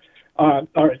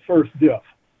right. First, diff.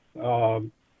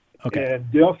 Okay.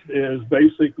 And diff is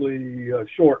basically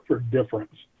short for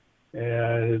difference.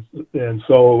 And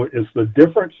so it's the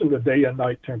difference in the day and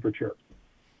night temperature.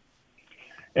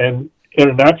 And in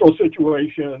a natural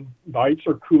situation, nights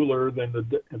are cooler than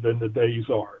the days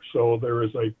are. So there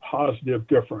is a positive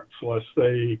difference. Let's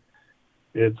say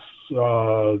it's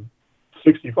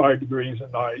 65 degrees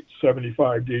at night,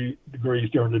 75 degrees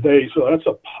during the day. So that's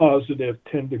a positive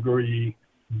 10-degree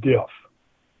diff.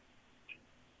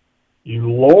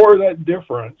 You lower that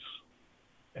difference,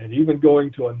 and even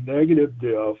going to a negative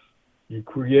diff, you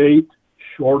create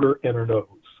shorter internodes,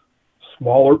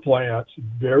 smaller plants,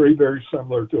 very, very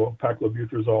similar to a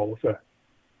paclobutrazol effect.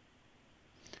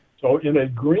 So in a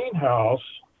greenhouse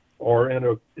or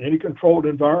in any controlled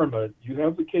environment, you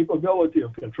have the capability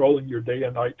of controlling your day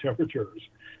and night temperatures.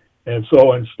 And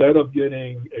so instead of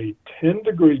getting a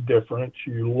 10-degree difference,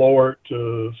 you lower it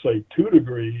to, say, 2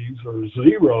 degrees or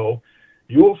 0,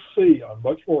 you'll see a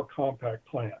much more compact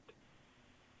plant.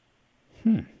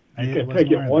 You can take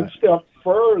it one step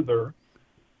further.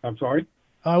 I'm sorry?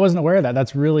 Oh, I wasn't aware of that.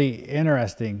 That's really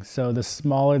interesting. So the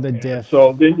smaller the diff,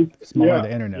 so then smaller the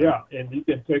internode. Yeah, and you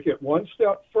can take it one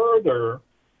step further,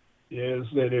 is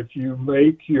that if you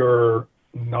make your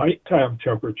nighttime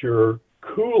temperature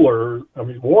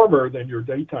warmer than your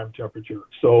daytime temperature.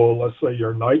 So let's say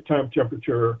your nighttime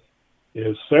temperature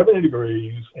is 70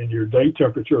 degrees and your day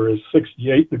temperature is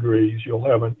 68 degrees, you'll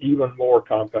have an even more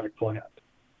compact plant.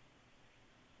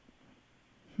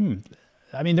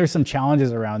 I mean, there's some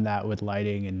challenges around that with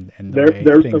lighting and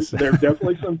there's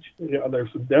definitely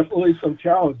some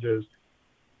challenges.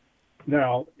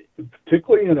 Now,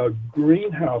 particularly in a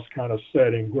greenhouse kind of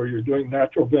setting where you're doing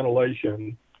natural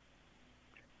ventilation,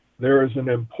 there is an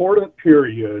important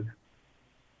period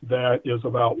that is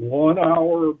about 1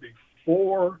 hour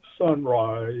before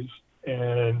sunrise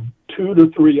and 2 to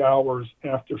 3 hours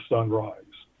after sunrise.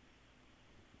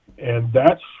 And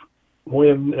that's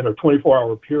when, in a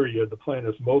 24-hour period, the plant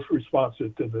is most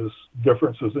responsive to this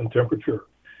differences in temperature.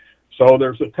 So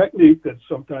there's a technique that's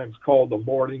sometimes called the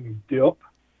morning dip.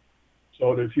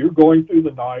 So that if you're going through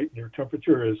the night and your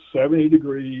temperature is 70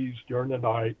 degrees during the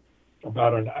night,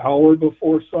 about an hour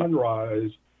before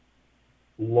sunrise,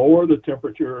 lower the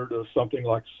temperature to something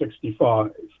like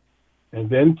 65, and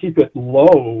then keep it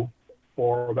low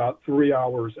for about 3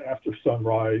 hours after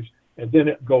sunrise, and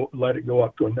then let it go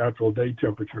up to a natural day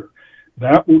temperature.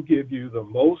 That will give you the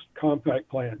most compact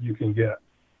plant you can get.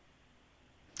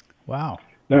 Wow.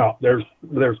 Now, there's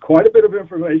quite a bit of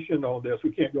information on this. We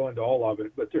can't go into all of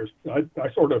it, but I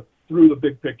sort of threw the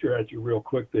big picture at you real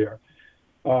quick there.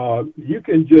 You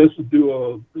can just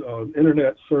do an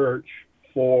internet search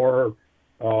for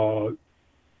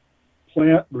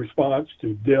plant response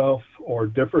to diff or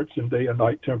difference in day and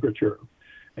night temperature.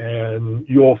 and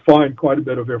you'll find quite a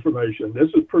bit of information. This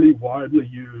is pretty widely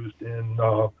used in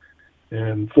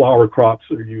flower crops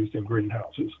that are used in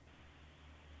greenhouses.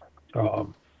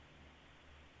 Cool.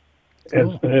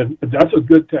 And that's a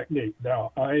good technique.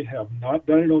 Now, I have not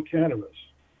done it on cannabis,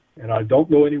 and I don't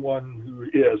know anyone who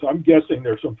is. I'm guessing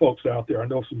there's some folks out there. I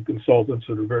know some consultants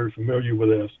that are very familiar with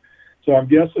this. So I'm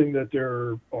guessing that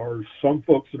there are some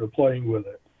folks that are playing with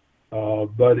it,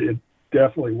 but it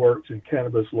definitely works, and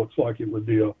cannabis looks like it would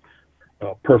be a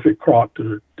perfect crop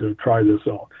to try this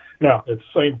on. Now, at the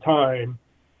same time,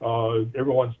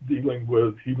 everyone's dealing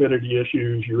with humidity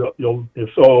issues.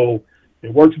 So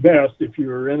it works best if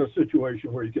you're in a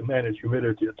situation where you can manage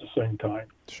humidity at the same time,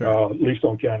 sure. at least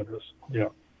on cannabis. Yeah.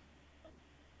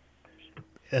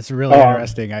 That's really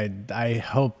interesting. I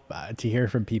hope to hear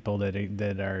from people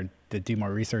that do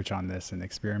more research on this and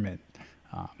experiment.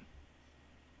 I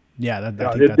think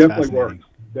that's definitely works.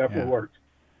 Definitely works.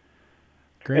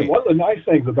 Great. And one of the nice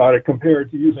things about it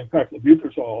compared to using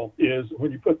paclobutrazol is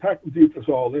when you put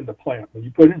paclobutrazol in the plant, when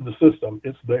you put it in the system,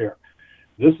 it's there.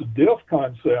 This DIF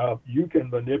concept, you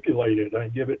can manipulate it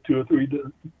and give it 2 or 3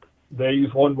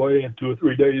 days one way and 2 or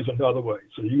 3 days another way.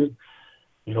 So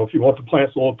if you want the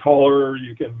plants a little taller,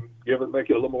 you can make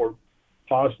it a little more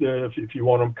positive. If you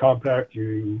want them compact,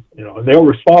 and they'll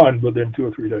respond within 2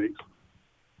 or 3 days.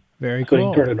 Very cool. So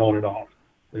you can turn it on and off.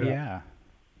 Yeah.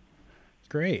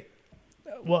 Great.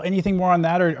 Well, anything more on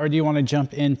that, or do you want to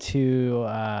jump into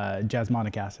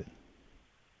jasmonic acid?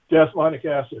 Jasmonic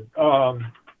acid.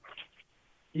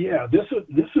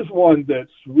 This is one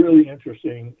that's really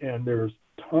interesting, and there's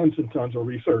tons and tons of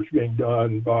research being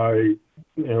done by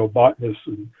botanists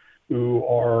who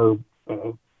are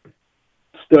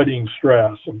studying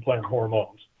stress and plant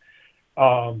hormones.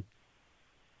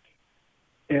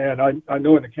 And I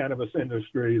know in the cannabis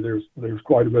industry there's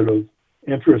quite a bit of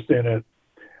interest in it.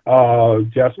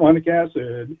 Jasmonic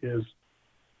acid is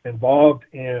involved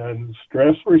in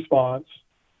stress response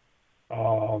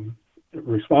of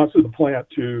the plant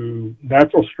to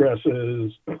natural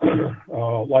stresses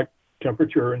like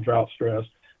temperature and drought stress,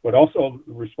 but also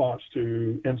response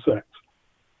to insects.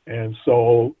 And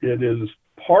so it is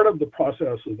part of the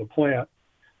process of the plant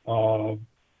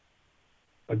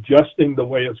adjusting the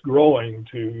way it's growing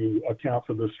to account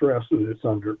for the stress that it's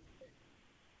under.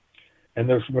 And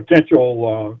there's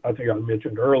potential, I think I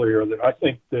mentioned earlier, that I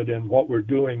think that in what we're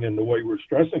doing and the way we're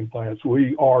stressing plants,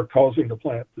 we are causing the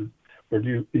plant to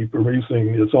be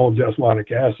producing its own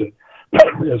jasmonic acid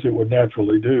as it would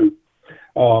naturally do.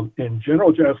 In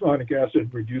general, jasmonic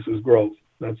acid reduces growth.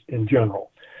 That's in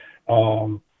general.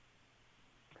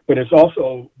 But it's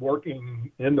also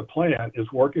working in the plant, is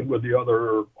working with the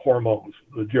other hormones,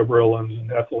 the gibberellins and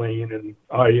ethylene and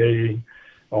IA,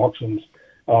 auxins,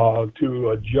 to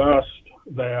adjust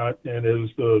that. And as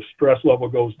the stress level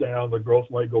goes down, the growth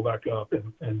may go back up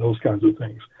and those kinds of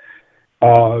things.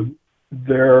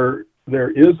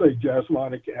 There is a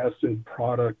jasmonic acid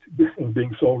product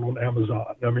being sold on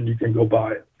Amazon. I mean, you can go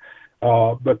buy it.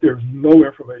 But there's no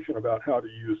information about how to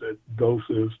use it,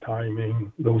 doses,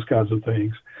 timing, those kinds of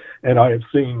things. And I've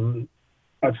seen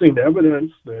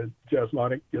evidence that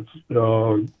jasmonic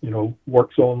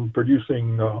works on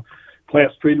producing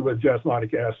plants treated with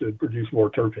jasmonic acid produce more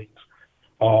terpenes.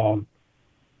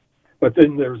 But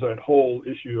then there's that whole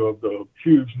issue of the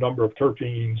huge number of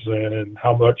terpenes and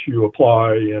how much you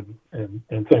apply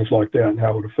and things like that, and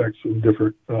how it affects the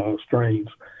different strains.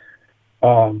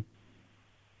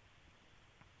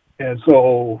 And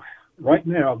so right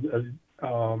now,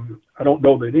 I don't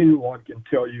know that anyone can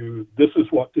tell you this is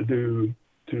what to do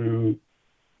to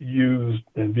use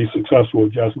and be successful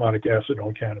with jasmonic acid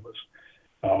on cannabis.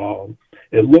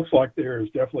 It looks like there is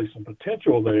definitely some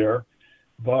potential there,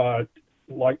 but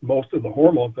like most of the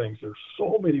hormone things, there's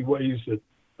so many ways that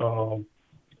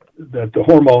the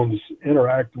hormones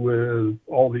interact with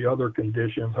all the other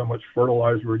conditions, how much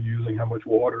fertilizer we're using, how much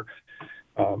water.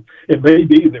 It may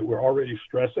be that we're already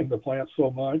stressing the plant so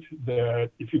much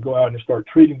that if you go out and start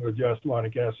treating with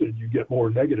jasmonic acid, you get more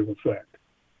negative effect.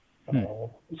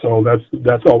 So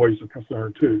that's always a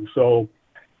concern too. So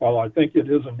while I think it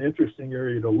is an interesting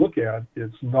area to look at,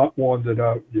 it's not one that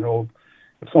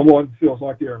if someone feels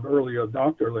like they're an early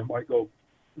adopter, they might go,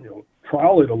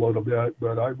 trial it a little bit,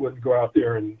 but I wouldn't go out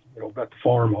there and bet the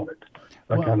farm on it,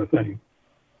 kind of thing.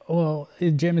 Well,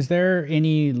 Jim, is there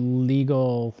any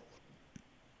legal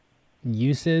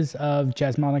uses of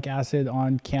jasmonic acid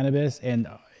on cannabis? And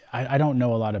I don't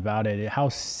know a lot about it. How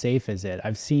safe is it?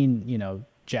 I've seen,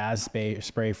 jazz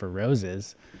spray for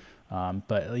roses,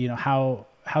 but how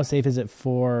safe is it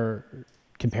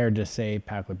compared to say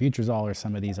paclobutrazol or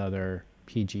some of these other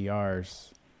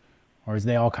PGRs? Or is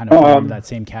they all kind of fall into that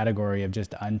same category of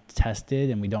just untested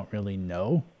and we don't really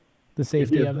know the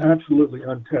safety of them? Absolutely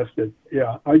untested.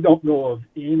 Yeah, I don't know of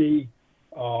any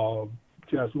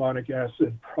jasminic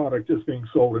acid product that's being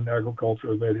sold in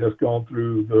agriculture that has gone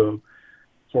through the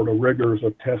sort of rigors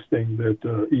of testing that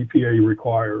EPA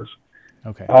requires.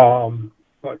 Okay.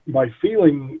 But my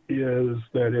feeling is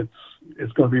that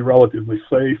it's going to be relatively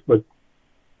safe, but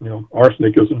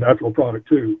arsenic is a natural product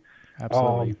too.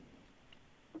 Absolutely.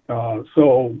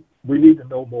 So we need to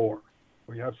know more.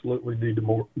 We absolutely need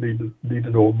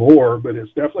to know more, but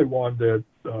it's definitely one that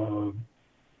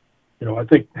I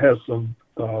think has some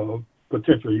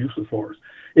potential uses for us.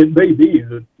 It may be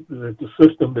that the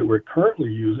system that we're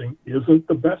currently using isn't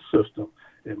the best system.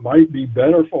 It might be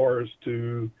better for us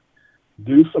to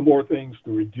do some more things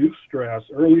to reduce stress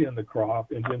early in the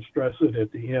crop and then stress it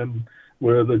at the end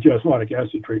with a jasminic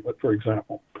acid treatment, for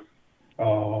example.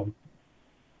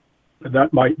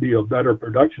 That might be a better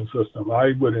production system.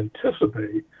 I would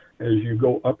anticipate as you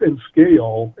go up in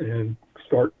scale and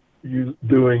start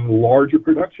doing larger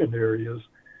production areas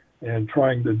and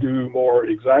trying to do more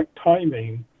exact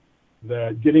timing,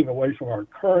 that getting away from our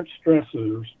current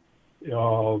stressors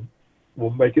will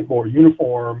make it more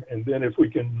uniform. And then if we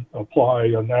can apply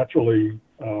a naturally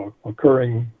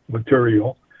occurring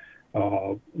material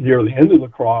near the end of the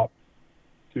crop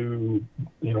to,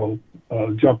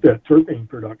 jump that terpene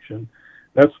production,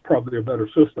 that's probably a better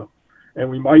system. And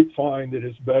we might find that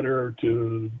it's better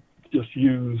to just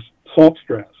use salt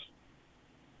stress,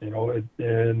 and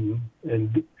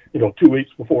 2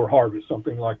 weeks before harvest,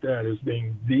 something like that, as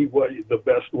being the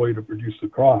best way to produce the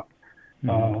crop.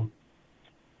 Mm-hmm.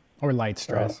 Or light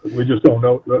stress. We just don't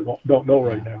know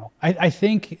right now. I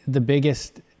think the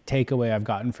biggest takeaway I've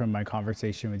gotten from my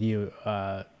conversation with you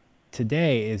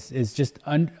today is just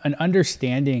an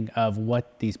understanding of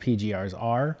what these PGRs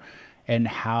are and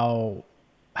how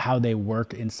they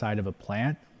work inside of a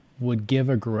plant would give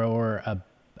a grower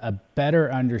a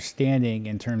better understanding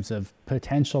in terms of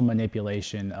potential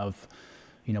manipulation of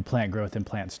plant growth and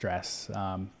plant stress.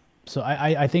 So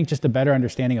I think just a better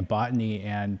understanding of botany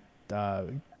and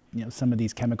some of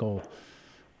these chemical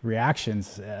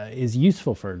reactions is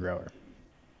useful for a grower.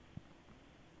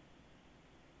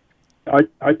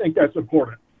 I think that's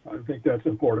important. With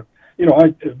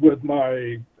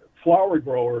my flower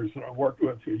growers that I worked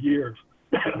with for years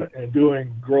and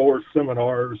doing grower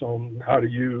seminars on how to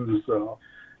use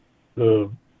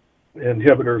the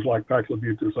inhibitors like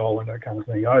paclobutazol and that kind of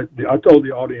thing, I told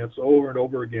the audience over and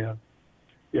over again,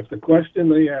 if the question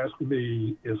they ask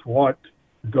me is what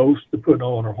dose to put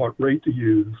on or what rate to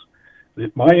use,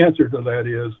 my answer to that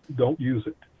is don't use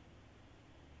it.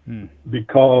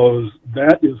 Because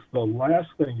that is the last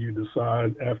thing you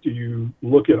decide after you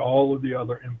look at all of the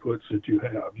other inputs that you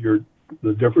have,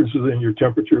 the differences in your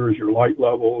temperatures, your light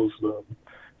levels, the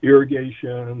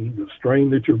irrigation, the strain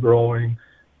that you're growing,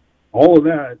 all of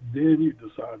that. Then you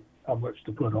decide how much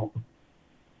to put on.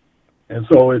 And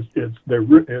so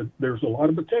there's a lot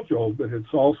of potential, but it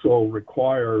also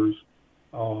requires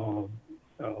a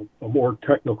more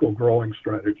technical growing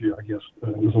strategy, I guess,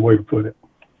 is a way to put it.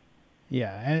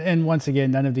 Yeah, and once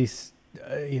again, none of these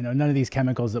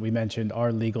chemicals that we mentioned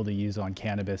are legal to use on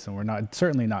cannabis, and we're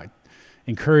certainly not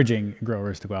encouraging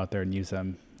growers to go out there and use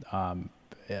them. Right.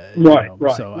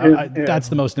 So that's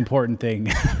the most important thing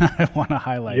I want to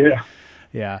highlight.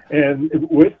 Yeah. And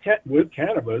with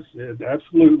cannabis, it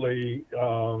absolutely,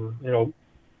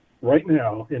 right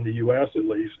now in the U.S. at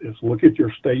least, is look at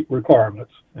your state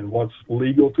requirements and what's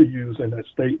legal to use in that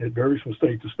state. It varies from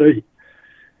state to state.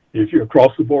 If you're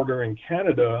across the border in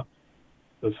Canada,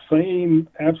 the same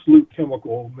absolute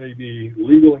chemical may be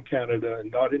legal in Canada and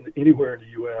not anywhere in the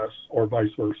U.S. or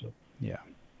vice versa. Yeah.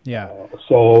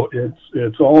 So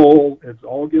it's all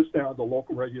gets down to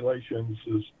local regulations,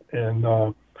 and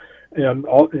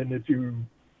if you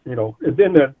and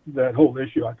then that whole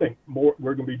issue, I think we're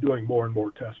going to be doing more and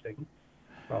more testing,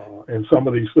 and some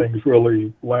of these things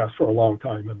really last for a long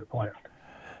time in the plant.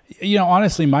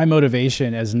 Honestly, my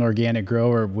motivation as an organic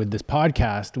grower with this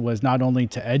podcast was not only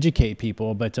to educate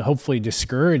people, but to hopefully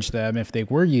discourage them if they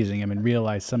were using them and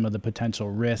realize some of the potential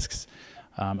risks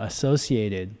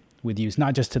associated with use,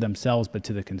 not just to themselves, but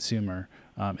to the consumer.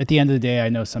 At the end of the day, I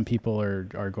know some people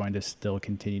are going to still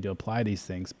continue to apply these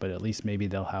things, but at least maybe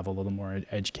they'll have a little more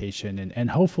education and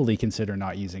hopefully consider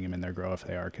not using them in their grow if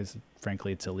they are, because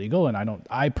frankly, it's illegal. And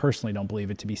I personally don't believe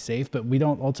it to be safe, but we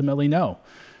don't ultimately know.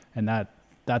 And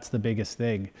that's the biggest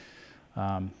thing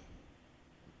for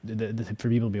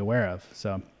people to be aware of.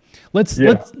 So let's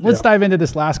dive into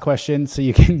this last question so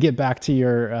you can get back to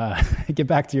your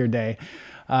day.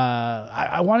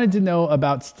 I wanted to know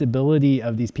about stability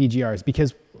of these PGRs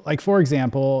because, like, for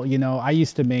example, I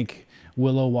used to make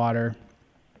willow water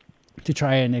to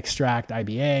try and extract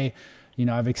IBA.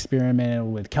 I've experimented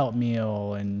with kelp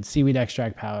meal and seaweed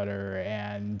extract powder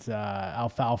and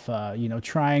alfalfa,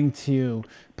 trying to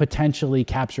potentially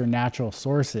capture natural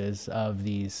sources of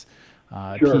these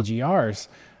Sure. PGRs.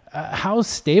 How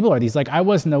stable are these? Like, I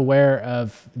wasn't aware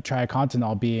of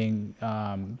triacontanol being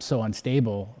so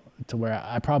unstable to where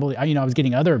I was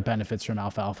getting other benefits from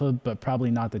alfalfa, but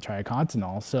probably not the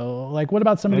triacontanol. So, like, what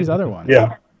about some of these other ones?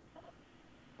 Yeah.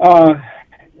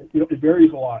 It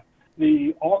varies a lot.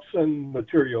 The auxin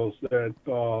materials that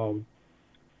are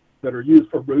used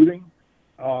for rooting,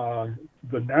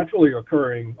 the naturally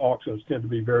occurring auxins tend to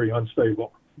be very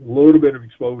unstable. A little bit of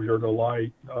exposure to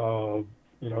light, and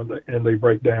they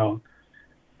break down.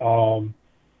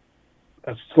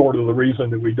 That's sort of the reason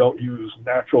that we don't use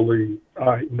natural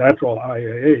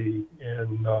IAA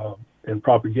in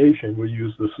propagation. We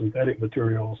use the synthetic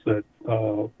materials that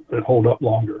hold up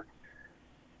longer.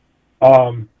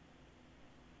 And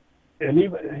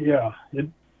even, it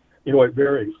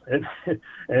varies.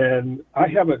 And I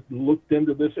haven't looked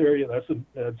into this area. That's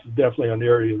definitely an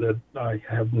area that I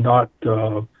have not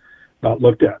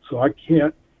looked at. So I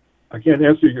can't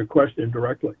answer your question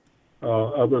directly,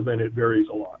 other than it varies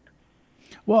a lot.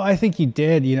 Well, I think you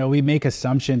did. We make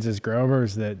assumptions as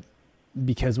growers that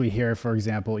because we hear, for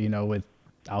example, with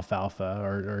alfalfa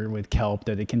or with kelp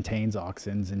that it contains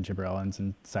auxins and gibberellins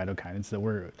and cytokinins, that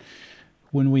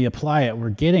when we apply it, we're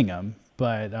getting them.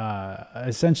 But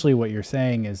essentially what you're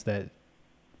saying is that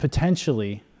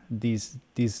potentially these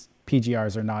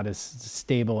PGRs are not as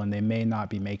stable and they may not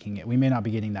be making it. We may not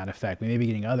be getting that effect. We may be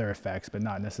getting other effects, but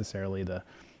not necessarily the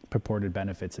purported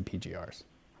benefits of PGRs.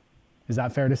 Is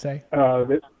that fair to say? I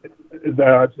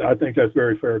think that's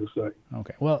very fair to say.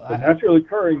 Okay. Well, the naturally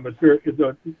occurring material,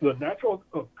 the natural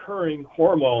occurring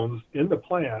hormones in the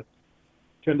plant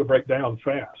tend to break down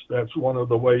fast. That's one of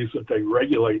the ways that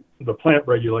the plant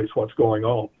regulates what's going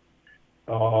on.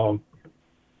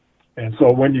 And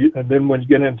so when you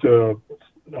get into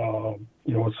a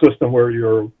system where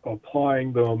you're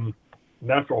applying them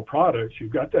natural products,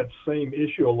 you've got that same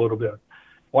issue a little bit.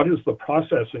 What is the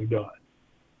processing done?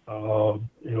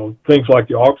 Things like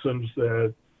the auxins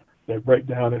that break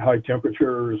down at high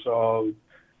temperatures. The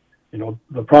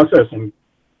processing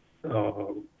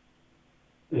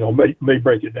may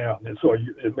break it down, and so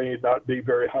it may not be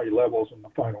very high levels in the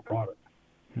final product.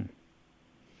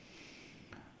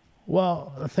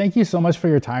 Well, thank you so much for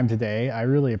your time today. I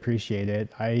really appreciate it.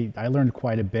 I learned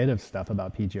quite a bit of stuff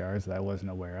about PGRs that I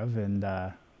wasn't aware of, and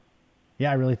I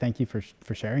really thank you for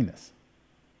sharing this.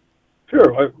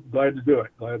 Sure, I'm glad to do it.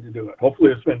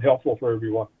 Hopefully it's been helpful for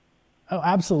everyone. Oh,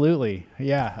 absolutely.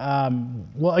 Yeah.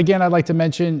 Well, again, I'd like to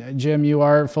mention, Jim, you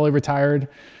are fully retired.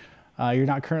 You're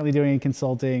not currently doing any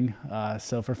consulting.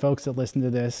 So for folks that listen to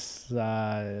this,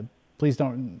 please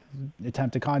don't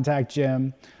attempt to contact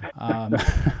Jim.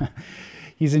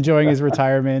 He's enjoying his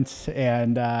retirement,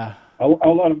 and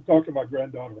I'll let him talk to my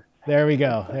granddaughter. There we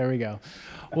go.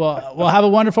 Well, have a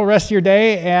wonderful rest of your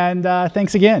day, and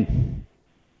thanks again.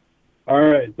 All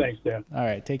right. Thanks, Dan. All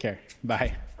right. Take care.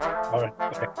 Bye. All right.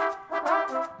 Bye.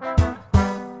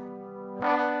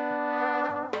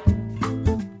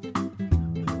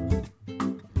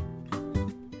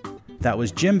 That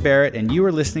was Jim Barrett, and you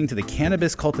are listening to the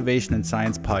Cannabis Cultivation and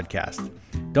Science podcast.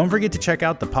 Don't forget to check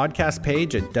out the podcast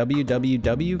page at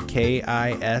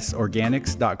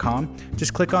www.kisorganics.com.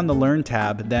 Just click on the Learn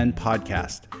tab, then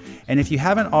Podcast. And if you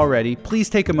haven't already, please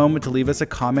take a moment to leave us a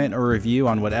comment or review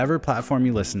on whatever platform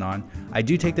you listen on. I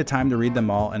do take the time to read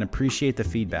them all and appreciate the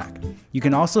feedback. You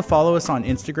can also follow us on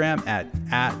Instagram at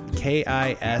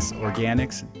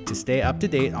KISorganics to stay up to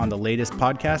date on the latest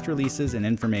podcast releases and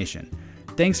information.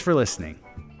 Thanks for listening.